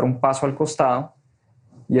mejor dar un paso al costado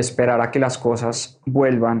y esperar a que las cosas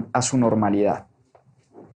vuelvan a su normalidad.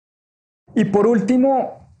 Y por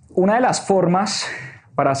último, una de las formas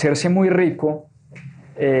para hacerse muy rico,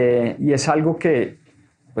 y es algo que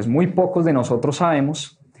pues muy pocos de nosotros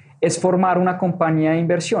sabemos, es formar una compañía de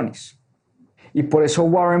inversiones. Y por eso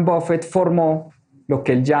Warren Buffett formó lo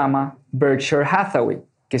que él llama Berkshire Hathaway,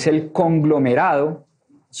 que es el conglomerado,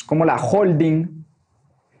 es como la holding.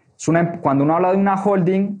 Cuando uno habla de una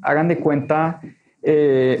holding, hagan de cuenta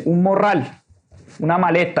un morral, una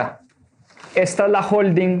maleta. Esta es la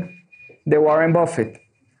holding de Warren Buffett.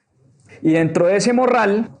 Y dentro de ese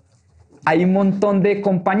morral hay un montón de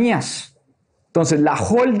compañías. Entonces, la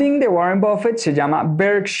holding de Warren Buffett se llama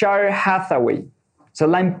Berkshire Hathaway. Esa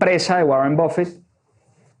es la empresa de Warren Buffett.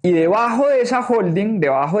 Y debajo de esa holding,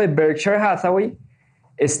 debajo de Berkshire Hathaway,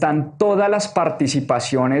 están todas las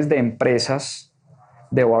participaciones de empresas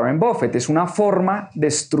de Warren Buffett. Es una forma de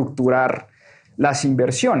estructurar las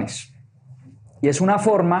inversiones. Y es una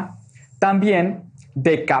forma también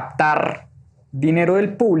de captar dinero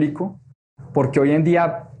del público, porque hoy en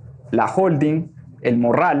día la holding, el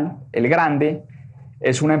morral, el grande,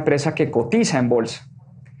 es una empresa que cotiza en bolsa.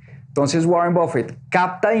 Entonces Warren Buffett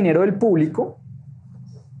capta dinero del público,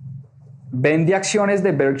 vende acciones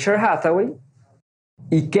de Berkshire Hathaway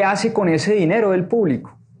y ¿qué hace con ese dinero del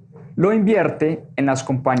público? Lo invierte en las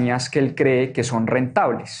compañías que él cree que son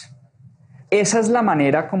rentables. Esa es la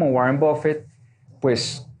manera como Warren Buffett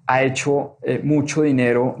pues, ha hecho mucho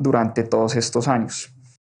dinero durante todos estos años.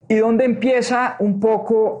 ¿Y dónde empieza un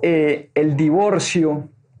poco el divorcio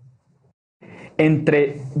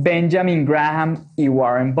entre Benjamin Graham y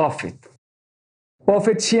Warren Buffett?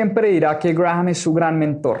 Buffett siempre dirá que Graham es su gran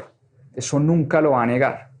mentor. Eso nunca lo va a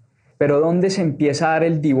negar. Pero ¿dónde se empieza a dar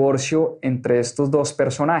el divorcio entre estos dos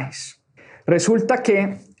personajes? Resulta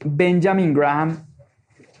que Benjamin Graham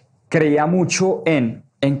creía mucho en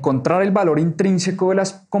encontrar el valor intrínseco de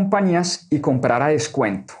las compañías y comprar a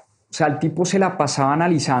descuento. O sea, el tipo se la pasaba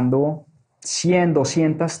analizando 100,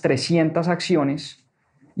 200, 300 acciones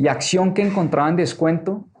y acción que encontraba en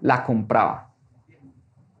descuento, la compraba.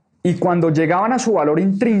 Y cuando llegaban a su valor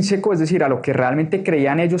intrínseco, es decir, a lo que realmente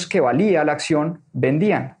creían ellos que valía la acción,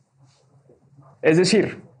 vendían. Es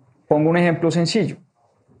decir, pongo un ejemplo sencillo.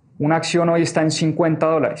 Una acción hoy está en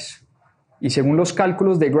 $50 y según los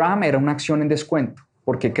cálculos de Graham era una acción en descuento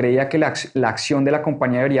porque creía que la acción de la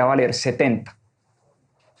compañía debería valer 70.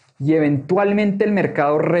 Y eventualmente el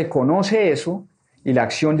mercado reconoce eso y la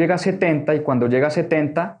acción llega a 70 y cuando llega a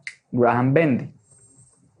 70, Graham vende.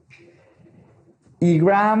 Y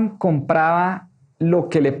Graham compraba lo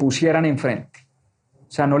que le pusieran enfrente.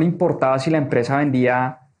 O sea, no le importaba si la empresa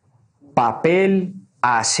vendía papel,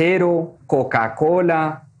 acero,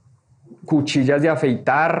 Coca-Cola, cuchillas de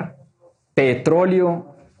afeitar,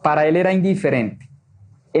 petróleo. Para él era indiferente.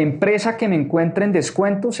 Empresa que me encuentre en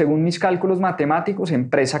descuento, según mis cálculos matemáticos,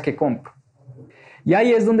 empresa que compro. Y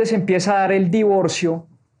ahí es donde se empieza a dar el divorcio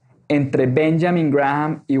entre Benjamin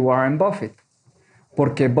Graham y Warren Buffett.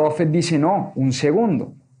 Porque Buffett dice, no, un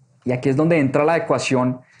segundo. Y aquí es donde entra la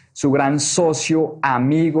ecuación su gran socio,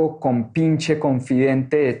 amigo, compinche,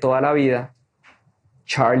 confidente de toda la vida,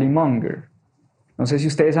 Charlie Munger. No sé si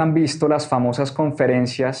ustedes han visto las famosas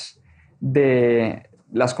conferencias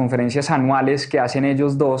las conferencias anuales que hacen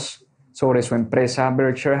ellos dos sobre su empresa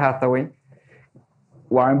Berkshire Hathaway.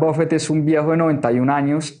 Warren Buffett es un viejo de 91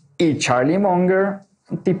 años y Charlie Munger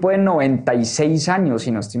un tipo de 96 años,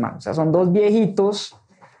 si no estoy mal. O sea, son dos viejitos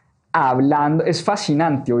hablando. Es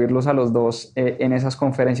fascinante oírlos a los dos en esas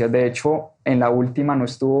conferencias. De hecho, en la última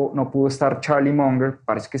no pudo estar Charlie Munger,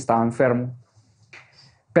 parece que estaba enfermo.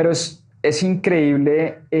 Pero es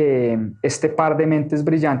increíble este par de mentes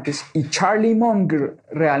brillantes. Y Charlie Munger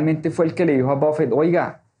realmente fue el que le dijo a Buffett,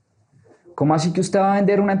 oiga, ¿cómo así que usted va a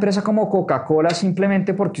vender una empresa como Coca-Cola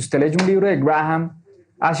simplemente porque usted leyó un libro de Graham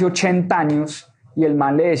hace 80 años y el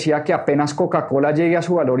man le decía que apenas Coca-Cola llegue a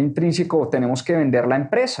su valor intrínseco tenemos que vender la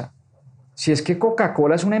empresa? Si es que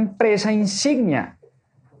Coca-Cola es una empresa insignia.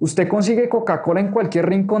 Usted consigue Coca-Cola en cualquier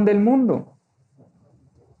rincón del mundo.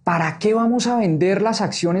 ¿Para qué vamos a vender las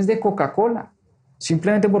acciones de Coca-Cola?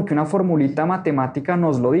 Simplemente porque una formulita matemática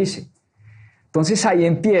nos lo dice. Entonces ahí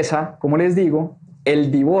empieza, como les digo,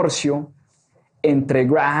 el divorcio entre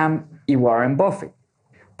Graham y Warren Buffett.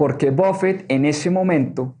 Porque Buffett en ese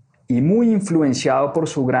momento, y muy influenciado por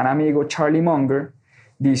su gran amigo Charlie Munger,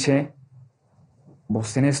 dice,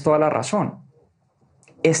 vos tenés toda la razón.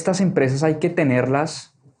 Estas empresas hay que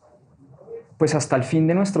tenerlas pues hasta el fin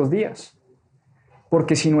de nuestros días.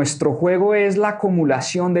 Porque si nuestro juego es la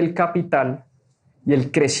acumulación del capital y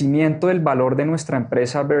el crecimiento del valor de nuestra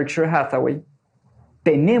empresa Berkshire Hathaway,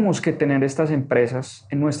 tenemos que tener estas empresas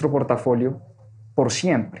en nuestro portafolio por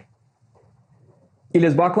siempre. Y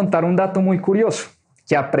les voy a contar un dato muy curioso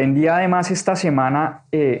que aprendí además esta semana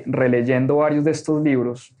releyendo varios de estos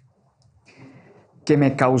libros, que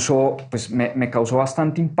me causó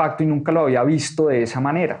bastante impacto y nunca lo había visto de esa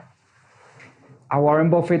manera. A Warren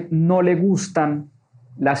Buffett no le gustan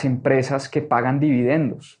las empresas que pagan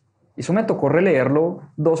dividendos. Eso me tocó releerlo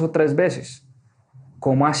 2 o 3 veces.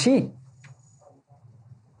 ¿Cómo así?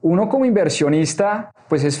 Uno como inversionista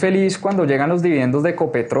pues es feliz cuando llegan los dividendos de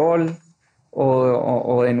Ecopetrol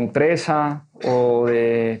o de Nutresa o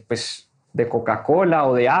de Coca-Cola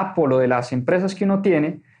o de Apple o de las empresas que uno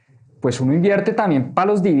tiene, pues uno invierte también para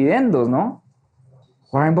los dividendos, ¿no?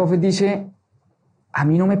 Warren Buffett dice, a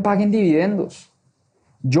mí no me paguen dividendos.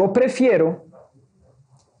 Yo prefiero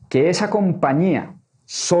que esa compañía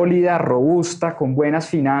sólida, robusta, con buenas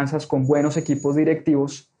finanzas, con buenos equipos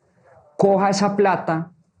directivos, coja esa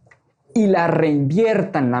plata y la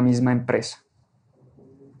reinvierta en la misma empresa.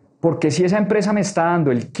 Porque si esa empresa me está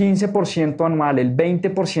dando el 15% anual, el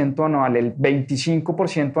 20% anual, el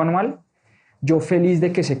 25% anual, yo feliz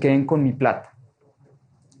de que se queden con mi plata.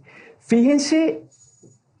 Fíjense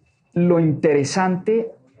lo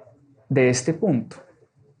interesante de este punto.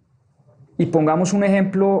 Y pongamos un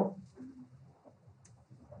ejemplo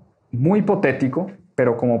muy hipotético,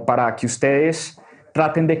 pero como para que ustedes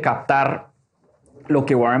traten de captar lo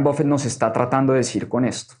que Warren Buffett nos está tratando de decir con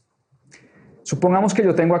esto. Supongamos que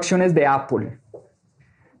yo tengo acciones de Apple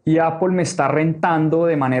y Apple me está rentando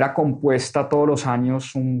de manera compuesta todos los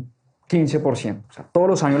años un 15%. O sea, todos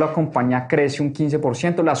los años la compañía crece un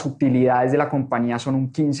 15%, las utilidades de la compañía son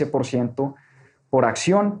un 15% por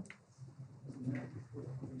acción.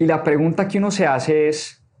 Y la pregunta que uno se hace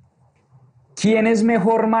es, ¿quién es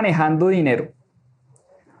mejor manejando dinero?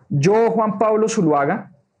 ¿Yo, Juan Pablo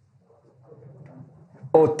Zuluaga?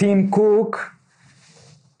 ¿O Tim Cook?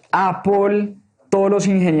 ¿Apple? ¿Todos los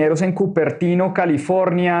ingenieros en Cupertino,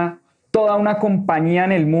 California? Toda una compañía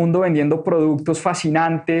en el mundo vendiendo productos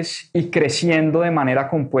fascinantes y creciendo de manera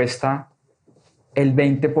compuesta el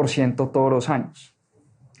 20% todos los años.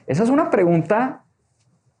 Esa es una pregunta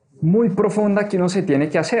muy profunda que uno se tiene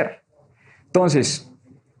que hacer. Entonces,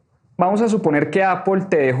 vamos a suponer que Apple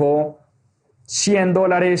te dejó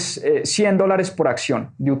 $100 por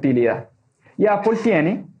acción de utilidad. Y Apple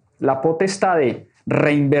tiene la potestad de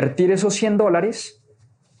reinvertir esos $100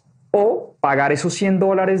 o pagar esos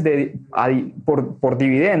 $100 por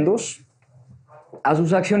dividendos a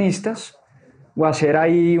sus accionistas o hacer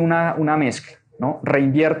ahí una mezcla, ¿no?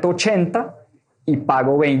 Reinvierto 80 y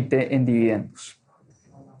pago 20 en dividendos.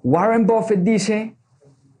 Warren Buffett dice,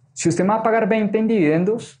 si usted me va a pagar 20 en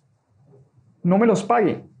dividendos, no me los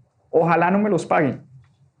pague. Ojalá no me los pague.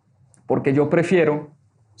 Porque yo prefiero,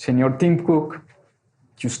 señor Tim Cook,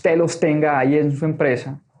 que usted los tenga ahí en su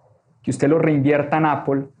empresa, que usted los reinvierta en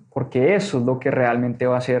Apple, porque eso es lo que realmente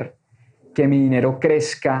va a hacer que mi dinero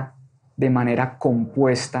crezca de manera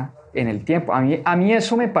compuesta en el tiempo. A mí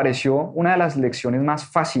eso me pareció una de las lecciones más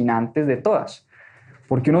fascinantes de todas,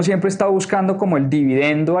 porque uno siempre está buscando como el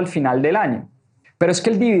dividendo al final del año. Pero es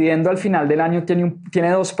que el dividendo al final del año tiene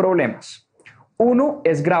dos problemas. Uno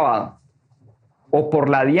es grabado, o por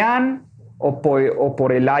la DIAN, o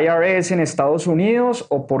por el IRS en Estados Unidos,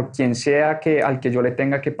 o por quien sea al que yo le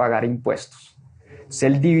tenga que pagar impuestos. Entonces,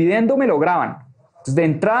 el dividendo me lo graban. Entonces, de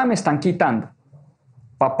entrada me están quitando.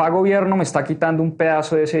 Papá gobierno me está quitando un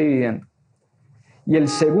pedazo de ese dividendo. Y el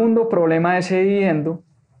segundo problema de ese dividendo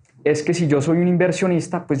es que si yo soy un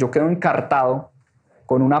inversionista, pues yo quedo encartado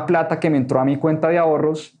con una plata que me entró a mi cuenta de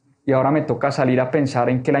ahorros y ahora me toca salir a pensar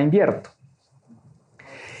en qué la invierto.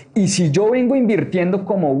 Y si yo vengo invirtiendo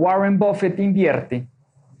como Warren Buffett invierte,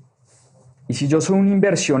 y si yo soy un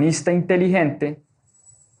inversionista inteligente,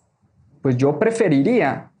 pues yo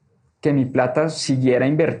preferiría que mi plata siguiera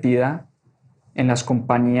invertida en las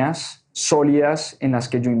compañías sólidas en las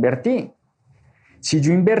que yo invertí. Si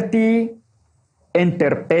yo invertí en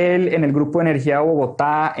Terpel, en el Grupo de Energía de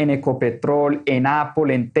Bogotá, en Ecopetrol, en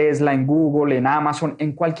Apple, en Tesla, en Google, en Amazon,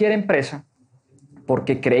 en cualquier empresa,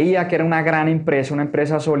 porque creía que era una gran empresa, una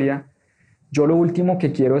empresa sólida, yo lo último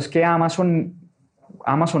que quiero es que Amazon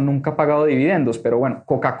nunca ha pagado dividendos, pero bueno,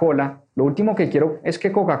 Coca-Cola, lo último que quiero es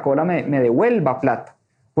que Coca-Cola me devuelva plata,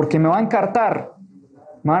 porque me va a encartar,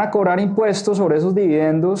 me van a cobrar impuestos sobre esos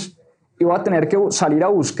dividendos y voy a tener que salir a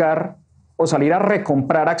buscar o salir a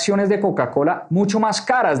recomprar acciones de Coca-Cola mucho más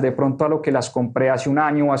caras de pronto a lo que las compré hace un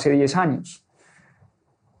año o hace 10 años.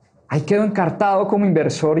 Ahí quedo encartado como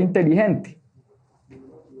inversor inteligente.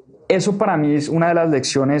 Eso para mí es una de las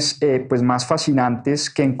lecciones pues más fascinantes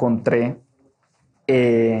que encontré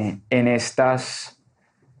en estas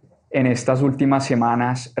últimas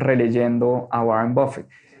semanas releyendo a Warren Buffett.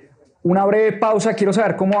 Una breve pausa, quiero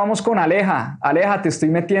saber cómo vamos con Aleja. Aleja, te estoy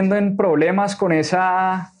metiendo en problemas con ese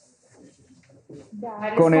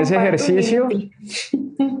ejercicio.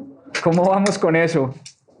 ¿Cómo vamos con eso?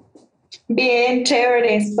 Bien,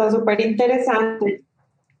 chévere, está súper interesante.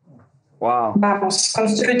 Wow. Vamos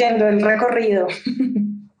construyendo el recorrido.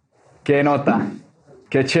 Qué nota,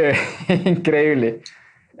 qué chévere, increíble.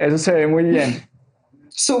 Eso se ve muy bien.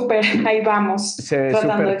 Súper, ahí vamos. Se ve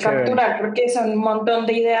tratando de chévere. Capturar porque son un montón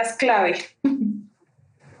de ideas clave.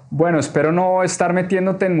 Bueno, espero no estar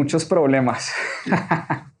metiéndote en muchos problemas.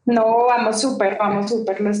 No, vamos súper,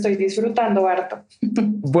 lo estoy disfrutando harto.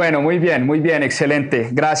 Bueno, muy bien, excelente.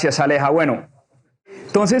 Gracias, Aleja. Bueno,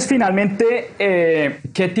 entonces finalmente,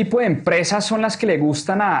 ¿qué tipo de empresas son las que le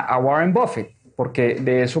gustan a Warren Buffett? Porque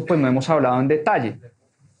de eso pues no hemos hablado en detalle.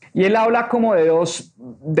 Y él habla como de dos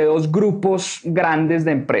grupos grandes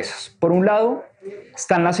de empresas. Por un lado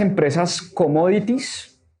están las empresas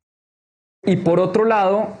commodities y por otro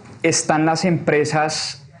lado están las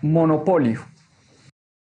empresas monopolio.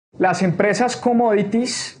 Las empresas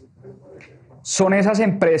commodities son esas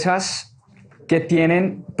empresas que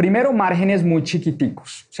tienen, primero, márgenes muy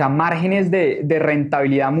chiquiticos, o sea, márgenes de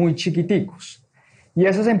rentabilidad muy chiquiticos. Y a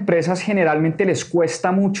esas empresas generalmente les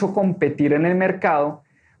cuesta mucho competir en el mercado,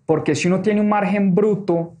 porque si uno tiene un margen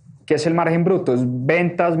bruto, ¿qué es el margen bruto? Es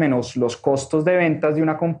ventas menos los costos de ventas de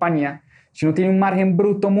una compañía. Si uno tiene un margen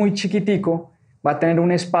bruto muy chiquitico, va a tener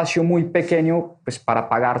un espacio muy pequeño pues, para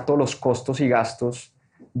pagar todos los costos y gastos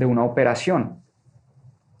de una operación.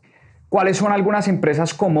 ¿Cuáles son algunas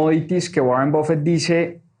empresas commodities que Warren Buffett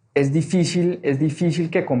dice es difícil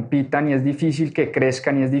que compitan y es difícil que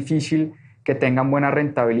crezcan y es difícil que tengan buenas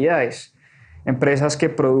rentabilidades? Empresas que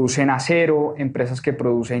producen acero, empresas que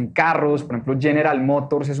producen carros, por ejemplo General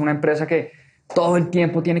Motors es una empresa que todo el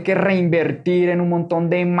tiempo tiene que reinvertir en un montón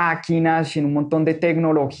de máquinas y en un montón de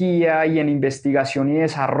tecnología y en investigación y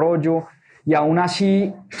desarrollo, y aún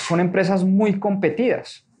así son empresas muy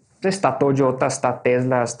competidas. Está Toyota, está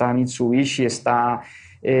Tesla, está Mitsubishi,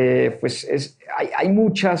 hay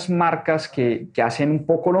muchas marcas que hacen un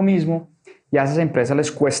poco lo mismo y a esas empresas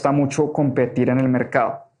les cuesta mucho competir en el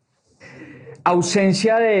mercado.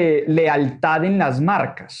 Ausencia de lealtad en las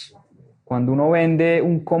marcas. Cuando uno vende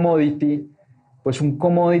un commodity, pues un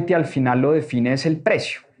commodity al final lo define es el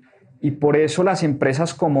precio. Y por eso las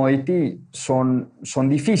empresas commodity son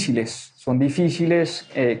difíciles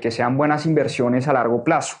que sean buenas inversiones a largo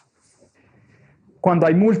plazo. Cuando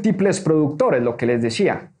hay múltiples productores, lo que les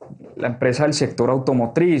decía, la empresa del sector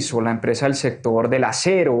automotriz o la empresa del sector del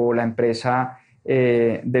acero o la empresa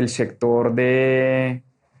del sector del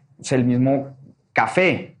mismo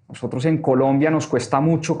café. Nosotros en Colombia nos cuesta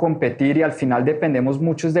mucho competir y al final dependemos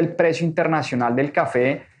mucho del precio internacional del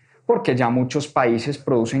café, porque ya muchos países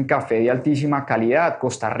producen café de altísima calidad,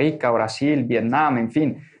 Costa Rica, Brasil, Vietnam, en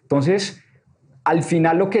fin. Entonces, al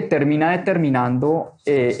final lo que termina determinando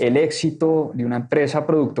el éxito de una empresa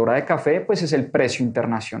productora de café, pues es el precio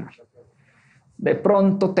internacional. De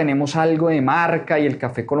pronto tenemos algo de marca y el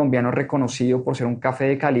café colombiano es reconocido por ser un café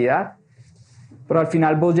de calidad, pero al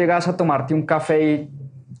final vos llegas a tomarte un café y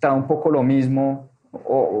te da un poco lo mismo,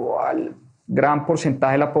 o al gran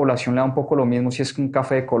porcentaje de la población le da un poco lo mismo si es un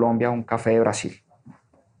café de Colombia o un café de Brasil.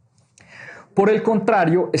 Por el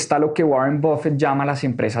contrario, está lo que Warren Buffett llama las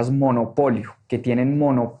empresas monopolio, que tienen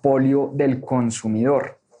monopolio del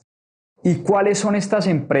consumidor. ¿Y cuáles son estas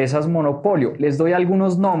empresas monopolio? Les doy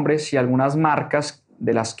algunos nombres y algunas marcas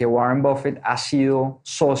de las que Warren Buffett ha sido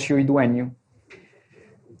socio y dueño.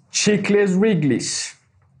 Chicles Wrigley's,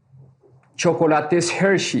 chocolates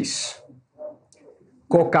Hershey's,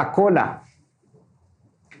 Coca-Cola,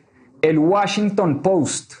 el Washington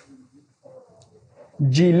Post,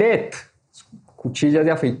 Gillette, cuchillas de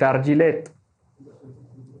afeitar Gillette,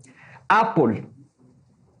 Apple.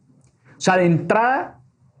 O sea, de entrada,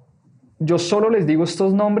 yo solo les digo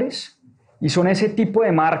estos nombres y son ese tipo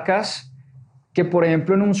de marcas que, por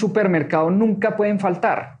ejemplo, en un supermercado nunca pueden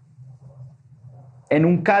faltar. En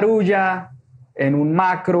un Carulla, en un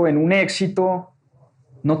Macro, en un Éxito,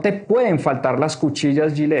 no te pueden faltar las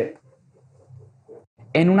cuchillas Gillette.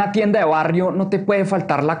 En una tienda de barrio no te puede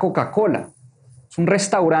faltar la Coca-Cola. Es un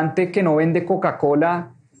restaurante que no vende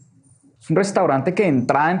Coca-Cola, es un restaurante que de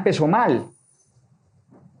entrada empezó mal.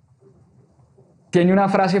 Tiene una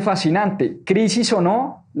frase fascinante: crisis o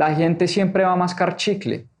no, la gente siempre va a mascar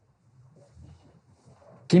chicle.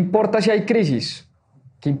 ¿Qué importa si hay crisis?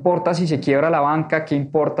 ¿Qué importa si se quiebra la banca? ¿Qué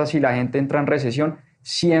importa si la gente entra en recesión?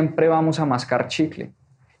 Siempre vamos a mascar chicle.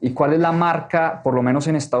 ¿Y cuál es la marca, por lo menos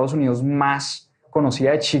en Estados Unidos, más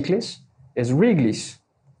conocida de chicles? Es Wrigley's.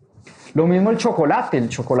 Lo mismo el chocolate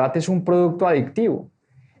es un producto adictivo.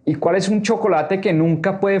 ¿Y cuál es un chocolate que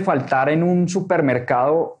nunca puede faltar en un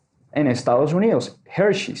supermercado en Estados Unidos?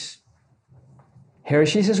 Hershey's.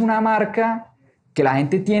 Hershey's es una marca que la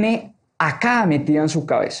gente tiene acá metida en su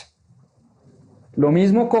cabeza. Lo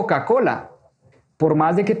mismo Coca-Cola. Por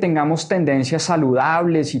más de que tengamos tendencias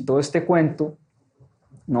saludables y todo este cuento,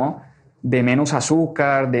 ¿no?, de menos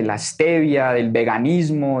azúcar, de la stevia, del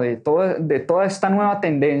veganismo, de toda esta nueva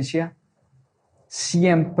tendencia,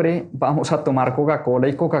 siempre vamos a tomar Coca-Cola,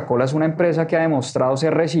 y Coca-Cola es una empresa que ha demostrado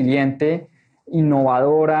ser resiliente,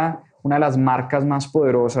 innovadora, una de las marcas más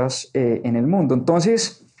poderosas en el mundo.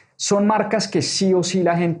 Entonces, son marcas que sí o sí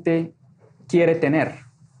la gente quiere tener.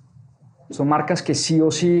 Son marcas que sí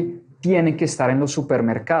o sí tienen que estar en los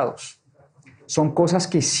supermercados. Son cosas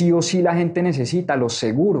que sí o sí la gente necesita, los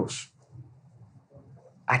seguros.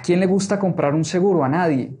 ¿A quién le gusta comprar un seguro? A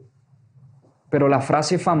nadie. Pero la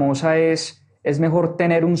frase famosa es mejor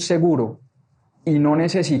tener un seguro y no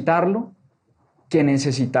necesitarlo que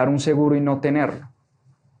necesitar un seguro y no tenerlo.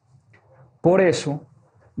 Por eso,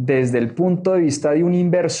 desde el punto de vista de un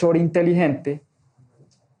inversor inteligente,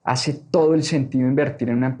 hace todo el sentido invertir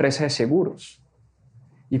en una empresa de seguros.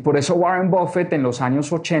 Y por eso Warren Buffett en los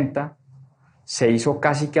años 80 se hizo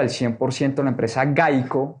casi que al 100% la empresa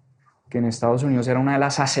Geico, que en Estados Unidos era una de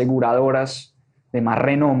las aseguradoras de más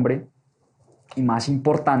renombre y más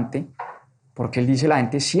importante, porque él dice: la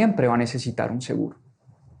gente siempre va a necesitar un seguro.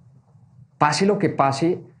 Pase lo que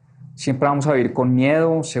pase, siempre vamos a vivir con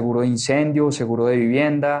miedo: seguro de incendio, seguro de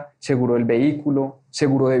vivienda, seguro del vehículo,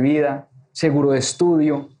 seguro de vida, seguro de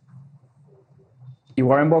estudio. Y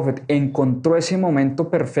Warren Buffett encontró ese momento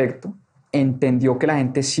perfecto, entendió que la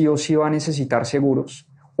gente sí o sí va a necesitar seguros,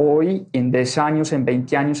 hoy, en 10 años, en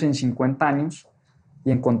 20 años, en 50 años,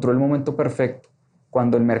 y encontró el momento perfecto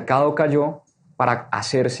cuando el mercado cayó para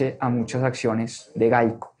hacerse a muchas acciones de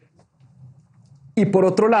Geico. Y por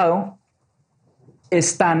otro lado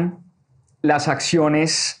están las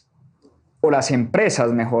acciones, o las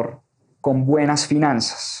empresas mejor, con buenas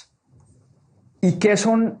finanzas. ¿Y qué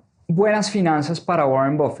son buenas finanzas para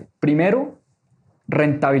Warren Buffett? Primero,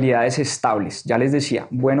 rentabilidades estables. Ya les decía,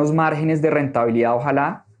 buenos márgenes de rentabilidad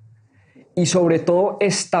ojalá, y sobre todo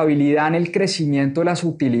estabilidad en el crecimiento de las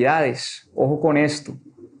utilidades. Ojo con esto.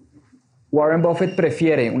 Warren Buffett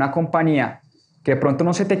prefiere una compañía que de pronto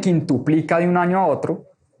no se te quintuplica de un año a otro,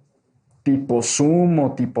 tipo Zoom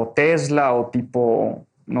o tipo Tesla o tipo,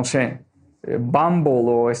 no sé, Bumble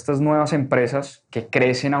o estas nuevas empresas que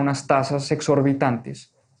crecen a unas tasas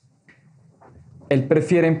exorbitantes. Él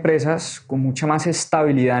prefiere empresas con mucha más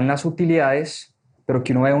estabilidad en las utilidades, pero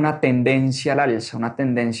que uno vea una tendencia al alza, una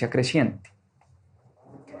tendencia creciente.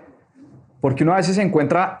 Porque uno a veces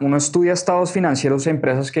uno estudia estados financieros de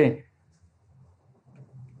empresas que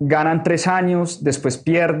ganan 3 años, después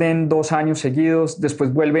pierden 2 años seguidos,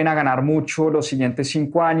 después vuelven a ganar mucho los siguientes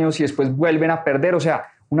 5 años y después vuelven a perder. O sea,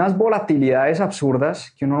 unas volatilidades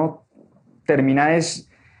absurdas que uno termina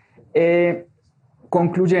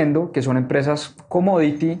concluyendo que son empresas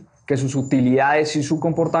commodity, que sus utilidades y su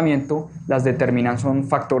comportamiento las determinan son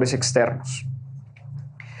factores externos.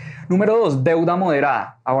 Número 2, deuda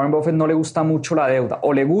moderada. A Warren Buffett no le gusta mucho la deuda,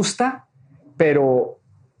 o le gusta, pero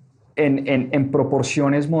en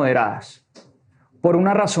proporciones moderadas. Por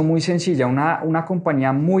una razón muy sencilla, una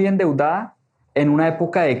compañía muy endeudada en una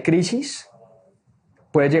época de crisis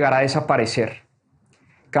puede llegar a desaparecer.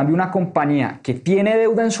 En cambio, una compañía que tiene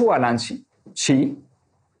deuda en su balance, sí,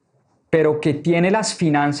 pero que tiene las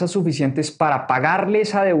finanzas suficientes para pagarle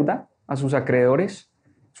esa deuda a sus acreedores,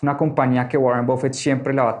 es una compañía que Warren Buffett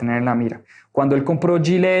siempre la va a tener en la mira. Cuando él compró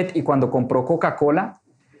Gillette y cuando compró Coca-Cola,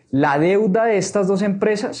 la deuda de estas dos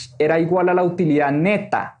empresas era igual a la utilidad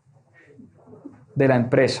neta de la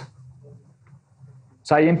empresa. O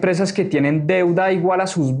sea, hay empresas que tienen deuda igual a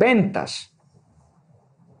sus ventas.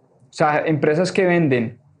 O sea, empresas que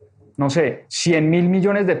venden, no sé, 100,000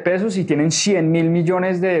 millones de pesos y tienen 100,000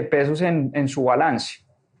 millones de pesos en su balance.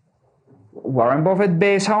 Warren Buffett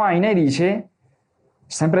ve esa vaina y dice,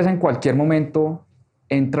 esta empresa en cualquier momento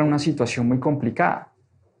entra en una situación muy complicada.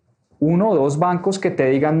 1 o 2 bancos que te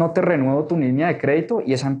digan no te renuevo tu línea de crédito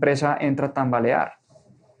y esa empresa entra a tambalear.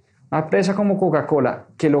 Una empresa como Coca-Cola,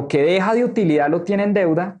 que lo que deja de utilidad lo tiene en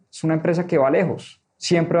deuda, es una empresa que va lejos.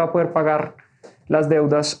 Siempre va a poder pagar las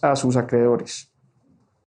deudas a sus acreedores.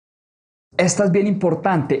 Esta es bien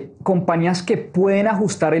importante. Compañías que pueden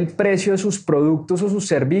ajustar el precio de sus productos o sus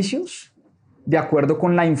servicios de acuerdo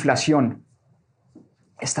con la inflación.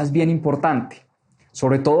 Esta es bien importante.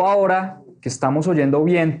 Sobre todo ahora que estamos oyendo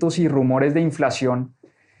vientos y rumores de inflación,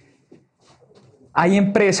 hay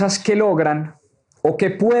empresas que logran, o que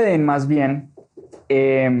pueden más bien,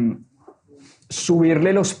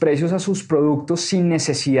 subirle los precios a sus productos sin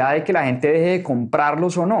necesidad de que la gente deje de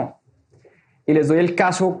comprarlos o no. Y les doy el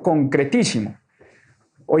caso concretísimo.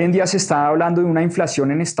 Hoy en día se está hablando de una inflación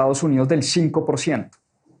en Estados Unidos del 5%,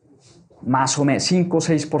 más o menos, 5 o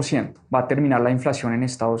 6% va a terminar la inflación en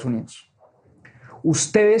Estados Unidos.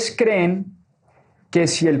 ¿Ustedes creen que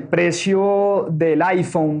si el precio del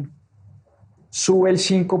iPhone sube el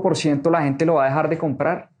 5%, la gente lo va a dejar de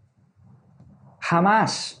comprar?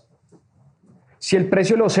 Jamás. Si el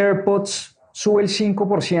precio de los AirPods sube el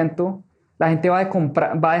 5%, la gente va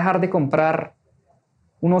a dejar de comprar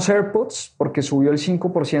unos AirPods porque subió el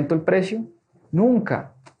 5% el precio.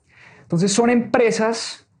 Nunca. Entonces son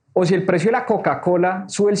empresas, o si el precio de la Coca-Cola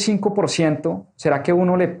sube el 5%, ¿será que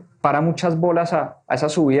uno le para muchas bolas a esa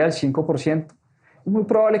subida del 5%? Es muy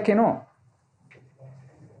probable que no.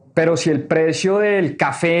 Pero si el precio del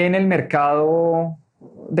café en el mercado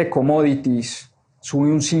de commodities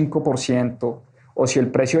sube un 5%, o si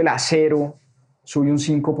el precio del acero sube un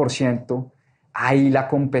 5%, ahí la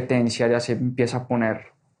competencia ya se empieza a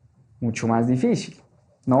poner mucho más difícil,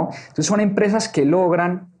 ¿no? Entonces son empresas que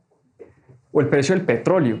logran, o el precio del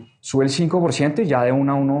petróleo sube el 5% y ya de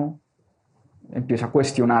una a uno empieza a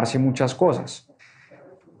cuestionarse muchas cosas.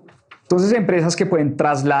 Entonces, empresas que pueden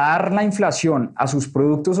trasladar la inflación a sus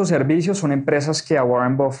productos o servicios son empresas que a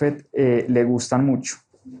Warren Buffett le gustan mucho.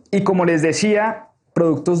 Y como les decía,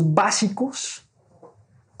 productos básicos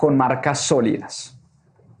con marcas sólidas.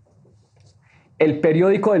 El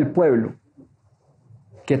periódico del pueblo,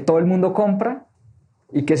 que todo el mundo compra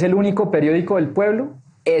y que es el único periódico del pueblo,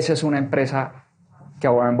 esa es una empresa que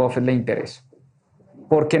a Warren Buffett le interesa.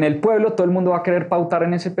 Porque en el pueblo todo el mundo va a querer pautar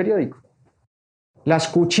en ese periódico. Las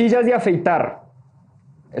cuchillas de afeitar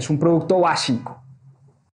es un producto básico.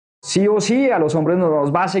 Sí o sí, a los hombres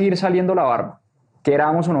nos va a seguir saliendo la barba,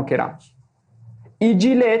 queramos o no queramos. Y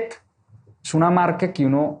Gillette es una marca que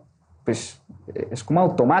uno, pues, es como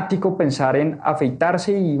automático pensar en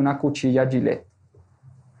afeitarse y una cuchilla Gillette.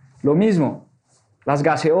 Lo mismo, las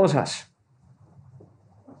gaseosas.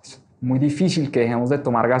 Es muy difícil que dejemos de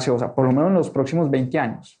tomar gaseosa, por lo menos en los próximos 20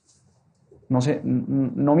 años. No sé,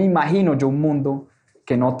 no me imagino yo un mundo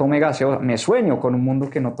que no tome gaseosa. Me sueño con un mundo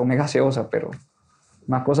que no tome gaseosa, pero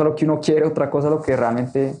una cosa es lo que uno quiere, otra cosa es lo que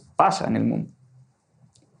realmente pasa en el mundo.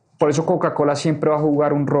 Por eso Coca-Cola siempre va a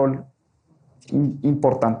jugar un rol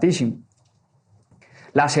importantísimo.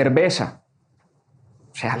 La cerveza.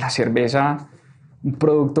 O sea, la cerveza, un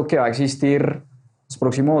producto que va a existir los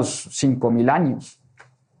próximos 5,000 años.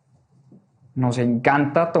 Nos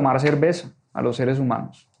encanta tomar cerveza a los seres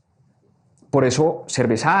humanos. Por eso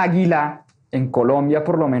Cerveza Águila en Colombia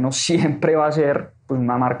por lo menos siempre va a ser pues,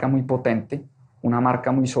 una marca muy potente, una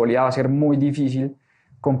marca muy sólida. Va a ser muy difícil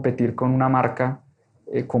competir con una marca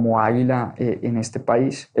como águila en este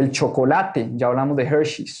país. El chocolate, ya hablamos de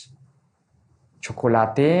Hershey's.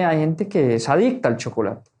 Chocolate, hay gente que es adicta al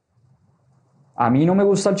chocolate. A mí no me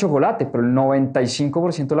gusta el chocolate, pero el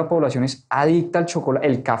 95% de la población es adicta al chocolate.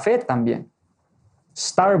 El café también.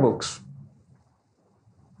 Starbucks,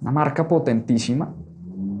 una marca potentísima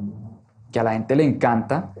que a la gente le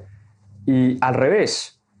encanta. Y al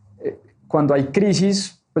revés, cuando hay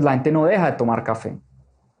crisis, pues la gente no deja de tomar café.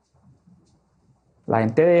 La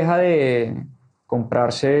gente deja de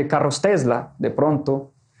comprarse carros Tesla de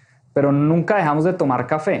pronto, pero nunca dejamos de tomar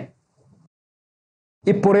café.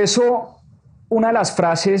 Y por eso una de las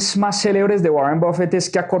frases más célebres de Warren Buffett es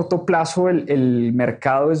que a corto plazo el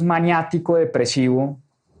mercado es maniático, depresivo,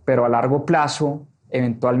 pero a largo plazo,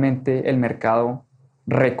 eventualmente el mercado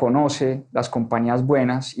reconoce las compañías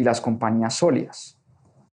buenas y las compañías sólidas.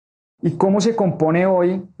 ¿Y cómo se compone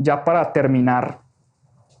hoy, ya para terminar,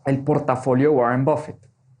 el portafolio de Warren Buffett?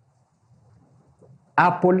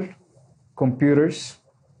 Apple Computers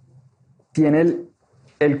tiene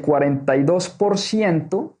el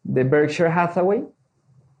 42% de Berkshire Hathaway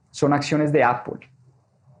son acciones de Apple.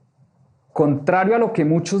 Contrario a lo que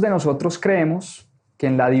muchos de nosotros creemos, que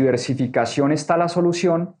en la diversificación está la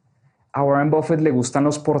solución, a Warren Buffett le gustan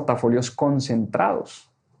los portafolios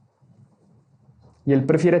concentrados. Y él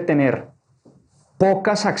prefiere tener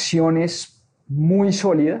pocas acciones muy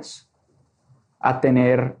sólidas a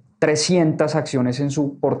tener 300 acciones en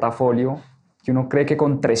su portafolio, que uno cree que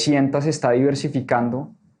con 300 está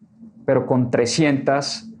diversificando, pero con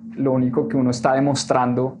 300 lo único que uno está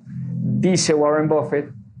demostrando, dice Warren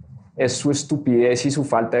Buffett, es su estupidez y su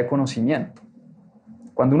falta de conocimiento.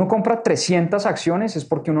 Cuando uno compra 300 acciones es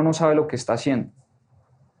porque uno no sabe lo que está haciendo.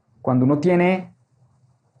 Cuando uno tiene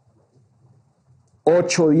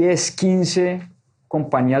 8, 10, 15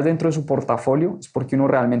 compañías dentro de su portafolio es porque uno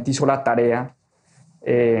realmente hizo la tarea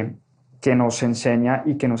que nos enseña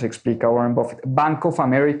y que nos explica Warren Buffett. Bank of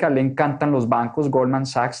America, le encantan los bancos. Goldman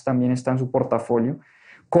Sachs también está en su portafolio.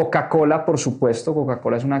 Coca-Cola, por supuesto.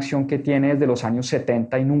 Coca-Cola es una acción que tiene desde los años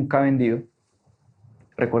 70 y nunca ha vendido.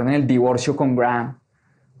 Recuerden el divorcio con Graham.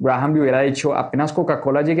 Graham le hubiera dicho, apenas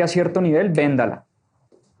Coca-Cola llegue a cierto nivel, véndala.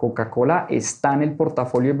 Coca-Cola está en el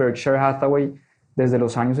portafolio de Berkshire Hathaway desde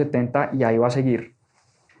los años 70 y ahí va a seguir.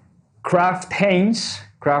 Kraft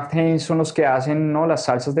Heinz son los que hacen, ¿no?, las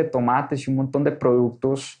salsas de tomates y un montón de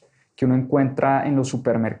productos que uno encuentra en los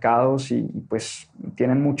supermercados y pues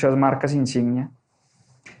tienen muchas marcas insignia.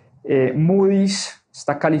 Moody's,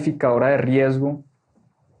 esta calificadora de riesgo,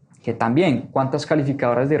 que también, ¿cuántas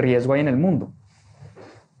calificadoras de riesgo hay en el mundo?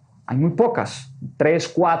 Hay muy pocas, 3,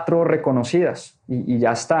 4 reconocidas y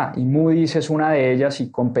ya está. Y Moody's es una de ellas y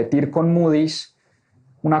competir con Moody's,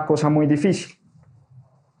 una cosa muy difícil.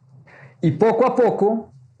 Y poco a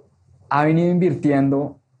poco ha venido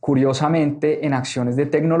invirtiendo, curiosamente, en acciones de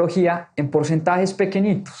tecnología en porcentajes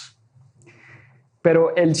pequeñitos.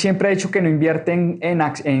 Pero él siempre ha dicho que no invierte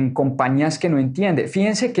en compañías que no entiende.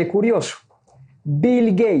 Fíjense qué curioso.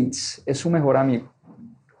 Bill Gates es su mejor amigo.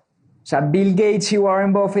 O sea, Bill Gates y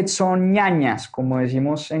Warren Buffett son ñañas, como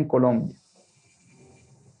decimos en Colombia.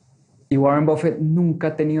 Y Warren Buffett nunca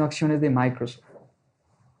ha tenido acciones de Microsoft.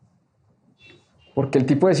 Porque el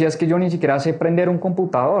tipo decía, es que yo ni siquiera sé prender un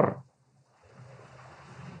computador.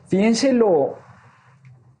 Fíjense lo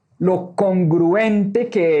congruente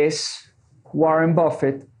que es Warren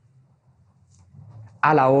Buffett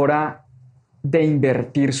a la hora de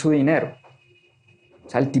invertir su dinero. O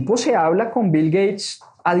sea, el tipo se habla con Bill Gates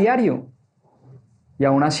a diario y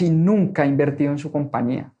aún así nunca ha invertido en su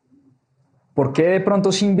compañía. ¿Por qué de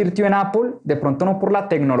pronto sí invirtió en Apple? De pronto no por la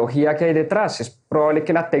tecnología que hay detrás. Es probable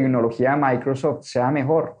que la tecnología de Microsoft sea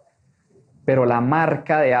mejor, pero la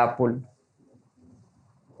marca de Apple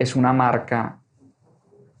es una marca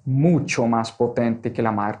mucho más potente que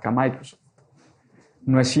la marca Microsoft.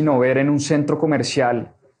 No es sino ver en un centro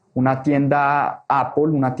comercial una tienda Apple,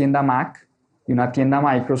 una tienda Mac y una tienda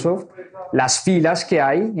Microsoft, las filas que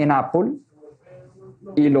hay en Apple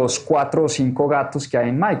y los 4 o 5 gatos que hay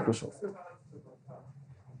en Microsoft.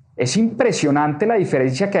 Es impresionante la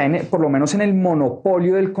diferencia que hay, por lo menos en el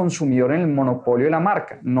monopolio del consumidor, en el monopolio de la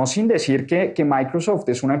marca. No sin decir que Microsoft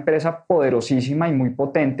es una empresa poderosísima y muy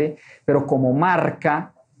potente, pero como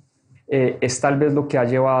marca es tal vez lo que ha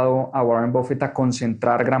llevado a Warren Buffett a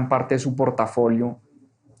concentrar gran parte de su portafolio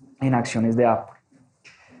en acciones de Apple.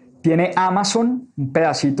 Tiene Amazon, un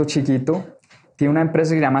pedacito chiquito. Tiene una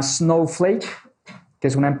empresa que se llama Snowflake, que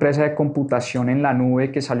es una empresa de computación en la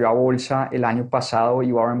nube que salió a bolsa el año pasado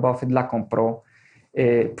y Warren Buffett la compró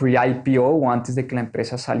pre-IPO o antes de que la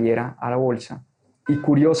empresa saliera a la bolsa. Y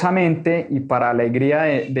curiosamente, y para alegría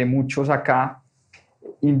de muchos acá,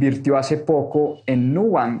 invirtió hace poco en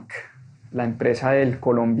Nubank, la empresa del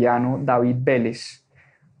colombiano David Vélez.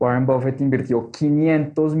 Warren Buffett invirtió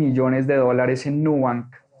 $500 millones en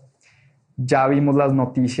Nubank. Ya vimos las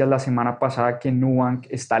noticias la semana pasada que Nubank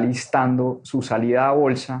está listando su salida a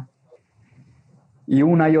bolsa. Y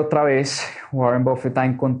una y otra vez Warren Buffett ha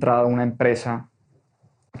encontrado una empresa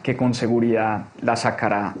que con seguridad la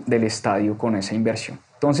sacará del estadio con esa inversión.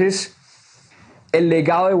 Entonces, el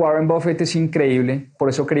legado de Warren Buffett es increíble, por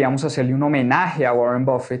eso queríamos hacerle un homenaje a Warren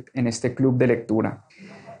Buffett en este club de lectura.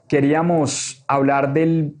 Queríamos hablar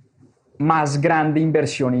del más grande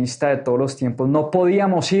inversionista de todos los tiempos. No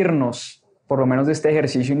podíamos irnos, por lo menos de este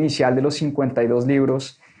ejercicio inicial de los 52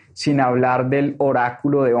 libros, sin hablar del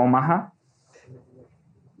oráculo de Omaha.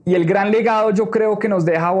 Y el gran legado yo creo que nos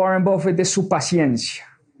deja Warren Buffett es su paciencia.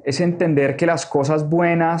 Es entender que las cosas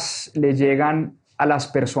buenas le llegan a las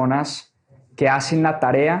personas que hacen la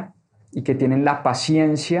tarea y que tienen la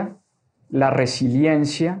paciencia, la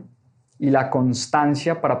resiliencia y la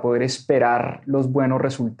constancia para poder esperar los buenos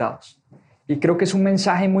resultados. Y creo que es un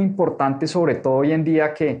mensaje muy importante, sobre todo hoy en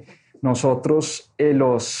día que nosotros,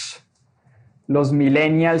 los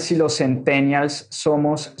millennials y los centennials,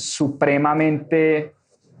 somos supremamente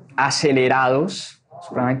acelerados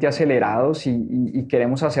y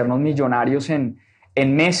queremos hacernos millonarios en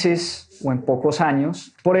meses o en pocos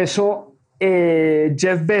años. Por eso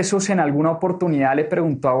Jeff Bezos en alguna oportunidad le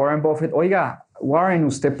preguntó a Warren Buffett, oiga, Warren,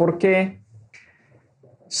 ¿usted por qué,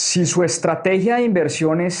 si su estrategia de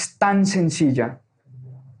inversión es tan sencilla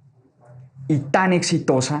y tan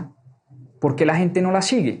exitosa, por qué la gente no la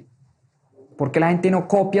sigue? ¿Por qué la gente no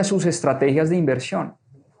copia sus estrategias de inversión?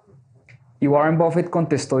 Y Warren Buffett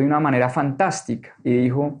contestó de una manera fantástica y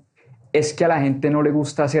dijo, es que a la gente no le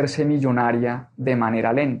gusta hacerse millonaria de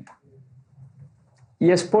manera lenta. Y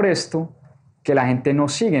es por esto que la gente no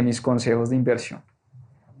sigue mis consejos de inversión.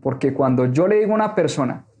 Porque cuando yo le digo a una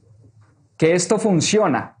persona que esto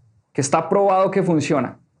funciona, que está probado que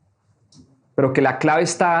funciona, pero que la clave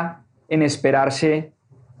está en esperarse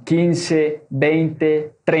 15,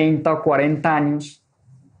 20, 30 o 40 años,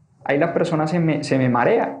 ahí la persona se me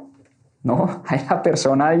marea, ¿no? Ahí la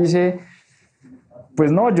persona dice,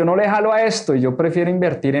 pues no, yo no le jalo a esto y yo prefiero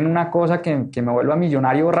invertir en una cosa que me vuelva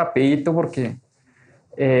millonario rapidito porque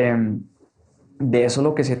de eso es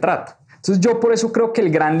lo que se trata. Entonces yo por eso creo que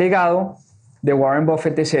el gran legado de Warren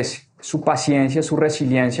Buffett es ese, su paciencia, su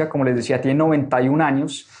resiliencia, como les decía, tiene 91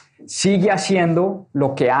 años, sigue haciendo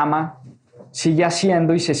lo que ama, sigue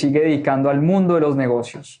haciendo y se sigue dedicando al mundo de los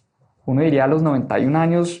negocios. Uno diría a los 91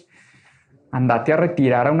 años, andate a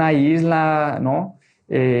retirar a una isla, ¿no?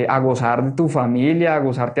 A gozar de tu familia, a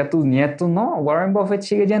gozarte a tus nietos, ¿no? Warren Buffett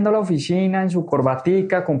sigue yendo a la oficina en su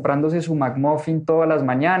corbatica, comprándose su McMuffin todas las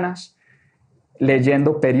mañanas,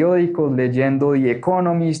 leyendo periódicos, leyendo The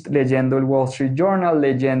Economist, leyendo el Wall Street Journal,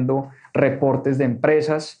 leyendo reportes de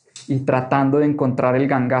empresas y tratando de encontrar el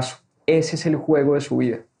gangazo. Ese es el juego de su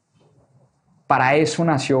vida. Para eso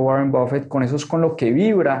nació Warren Buffett, con eso es con lo que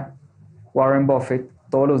vibra Warren Buffett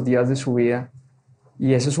todos los días de su vida.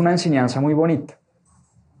 Y eso es una enseñanza muy bonita.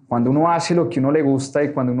 Cuando uno hace lo que uno le gusta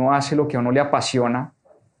y cuando uno hace lo que a uno le apasiona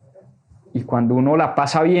y cuando uno la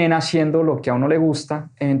pasa bien haciendo lo que a uno le gusta,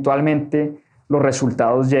 eventualmente los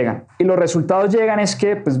resultados llegan. Y los resultados llegan es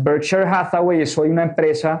que pues, Berkshire Hathaway es hoy una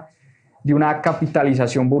empresa de una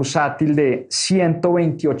capitalización bursátil de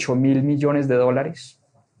 $128 mil millones.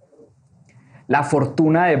 La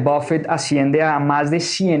fortuna de Buffett asciende a más de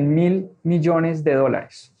 $100 mil millones.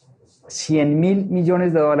 $100 mil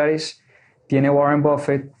millones tiene Warren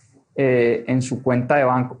Buffett en su cuenta de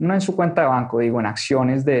banco. No en su cuenta de banco, digo, en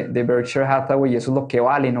acciones de Berkshire Hathaway, y eso es lo que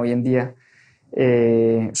valen hoy en día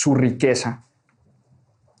su riqueza.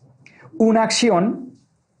 Una acción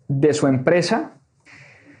de su empresa,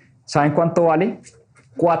 ¿saben cuánto vale?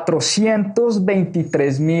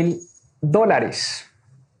 $423 mil. O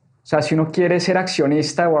sea, si uno quiere ser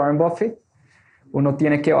accionista de Warren Buffett, uno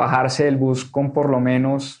tiene que bajarse del bus con por lo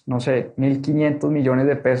menos, no sé, 1.500 millones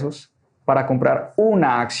de pesos para comprar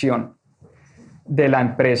una acción de la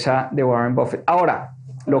empresa de Warren Buffett. Ahora,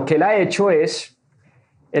 lo que él ha hecho es,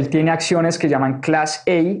 él tiene acciones que llaman Class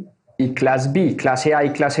A y Class B, clase A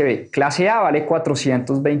y clase B. Clase A vale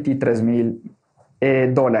 $423 mil.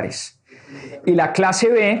 Y la clase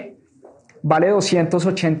B vale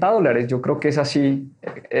 $280. Yo creo que es así,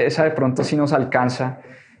 esa de pronto sí nos alcanza.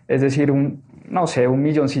 Es decir, no sé, $1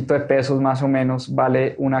 milloncito de pesos más o menos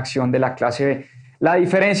vale una acción de la clase B. La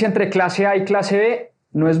diferencia entre clase A y clase B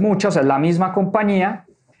no es mucha, o sea, es la misma compañía,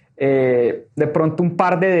 de pronto un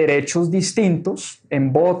par de derechos distintos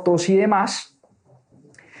en votos y demás,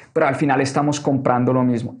 pero al final estamos comprando lo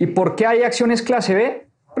mismo. ¿Y por qué hay acciones clase B?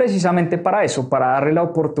 precisamente para eso, para darle la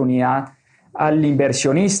oportunidad al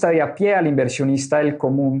inversionista de a pie, al inversionista del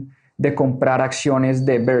común, de comprar acciones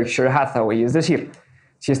de Berkshire Hathaway. Es decir,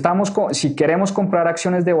 si queremos comprar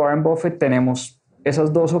acciones de Warren Buffett, tenemos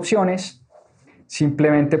esas dos opciones,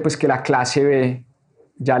 simplemente pues que la clase B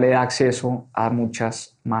ya le da acceso a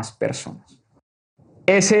muchas más personas.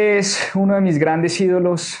 Ese es uno de mis grandes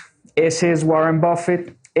ídolos, ese es Warren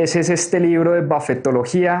Buffett, ese es este libro de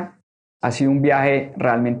Buffettología. Ha sido un viaje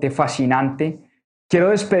realmente fascinante.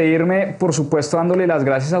 Quiero despedirme, por supuesto, dándole las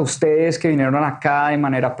gracias a ustedes que vinieron acá de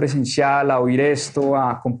manera presencial a oír esto,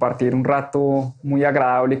 a compartir un rato muy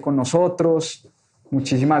agradable con nosotros.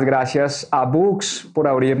 Muchísimas gracias a Books por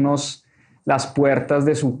abrirnos las puertas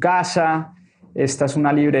de su casa. Esta es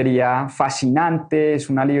una librería fascinante,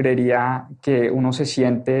 es una librería que uno se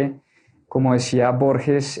siente, como decía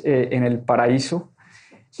Borges, en el paraíso.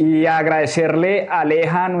 Y agradecerle a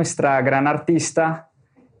Aleja, nuestra gran artista.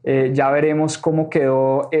 Ya veremos cómo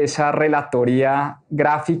quedó esa relatoría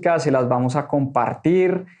gráfica, se las vamos a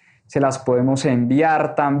compartir, se las podemos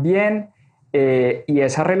enviar también. Y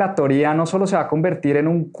esa relatoría no solo se va a convertir en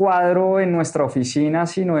un cuadro en nuestra oficina,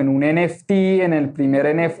 sino en un NFT, en el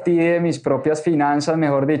primer NFT de mis propias finanzas,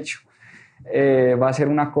 mejor dicho. Va a ser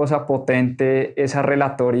una cosa potente esa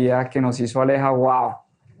relatoría que nos hizo Aleja. ¡Wow!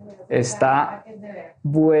 Está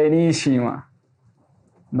buenísima.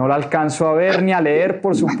 No la alcanzo a ver ni a leer,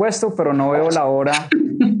 por supuesto, pero no veo la hora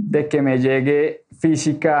de que me llegue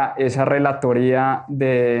física esa relatoría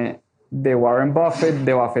de Warren Buffett,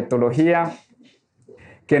 de Buffettología,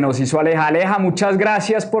 que nos hizo Aleja. Aleja, muchas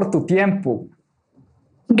gracias por tu tiempo.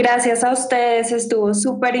 Gracias a ustedes, estuvo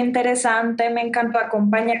súper interesante, me encantó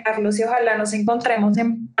acompañarlos y ojalá nos encontremos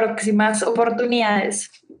en próximas oportunidades.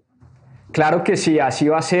 Claro que sí, así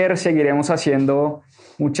va a ser, seguiremos haciendo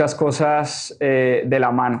muchas cosas de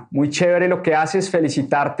la mano. Muy chévere lo que haces,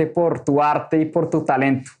 felicitarte por tu arte y por tu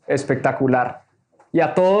talento, espectacular. Y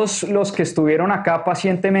a todos los que estuvieron acá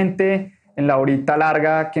pacientemente en la horita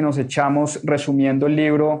larga que nos echamos resumiendo el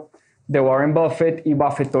libro de Warren Buffett y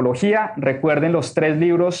Buffettología, recuerden los 3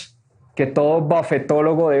 libros que todo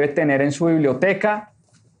buffettólogo debe tener en su biblioteca: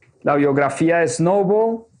 la biografía de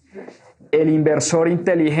Snowball, El inversor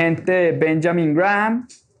inteligente de Benjamin Graham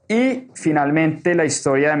y finalmente la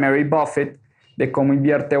historia de Mary Buffett, de cómo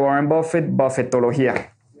invierte Warren Buffett, Buffettología.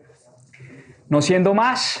 No siendo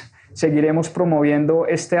más, seguiremos promoviendo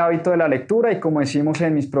este hábito de la lectura y, como decimos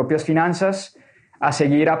en Mis Propias Finanzas, a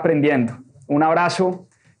seguir aprendiendo. Un abrazo,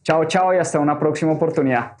 chao, chao y hasta una próxima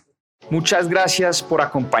oportunidad. Muchas gracias por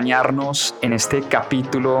acompañarnos en este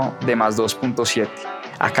capítulo de Más 2.7.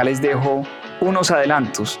 Acá les dejo unos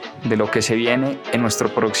adelantos de lo que se viene en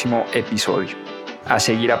nuestro próximo episodio. A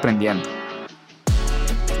seguir aprendiendo.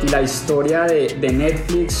 La historia de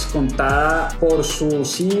Netflix contada por su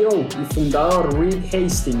CEO y fundador Reed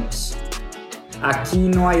Hastings. Aquí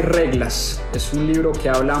no hay reglas. Es un libro que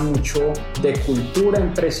habla mucho de cultura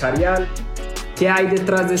empresarial. ¿Qué hay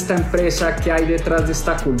detrás de esta empresa? ¿Qué hay detrás de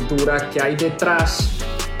esta cultura? ¿Qué hay detrás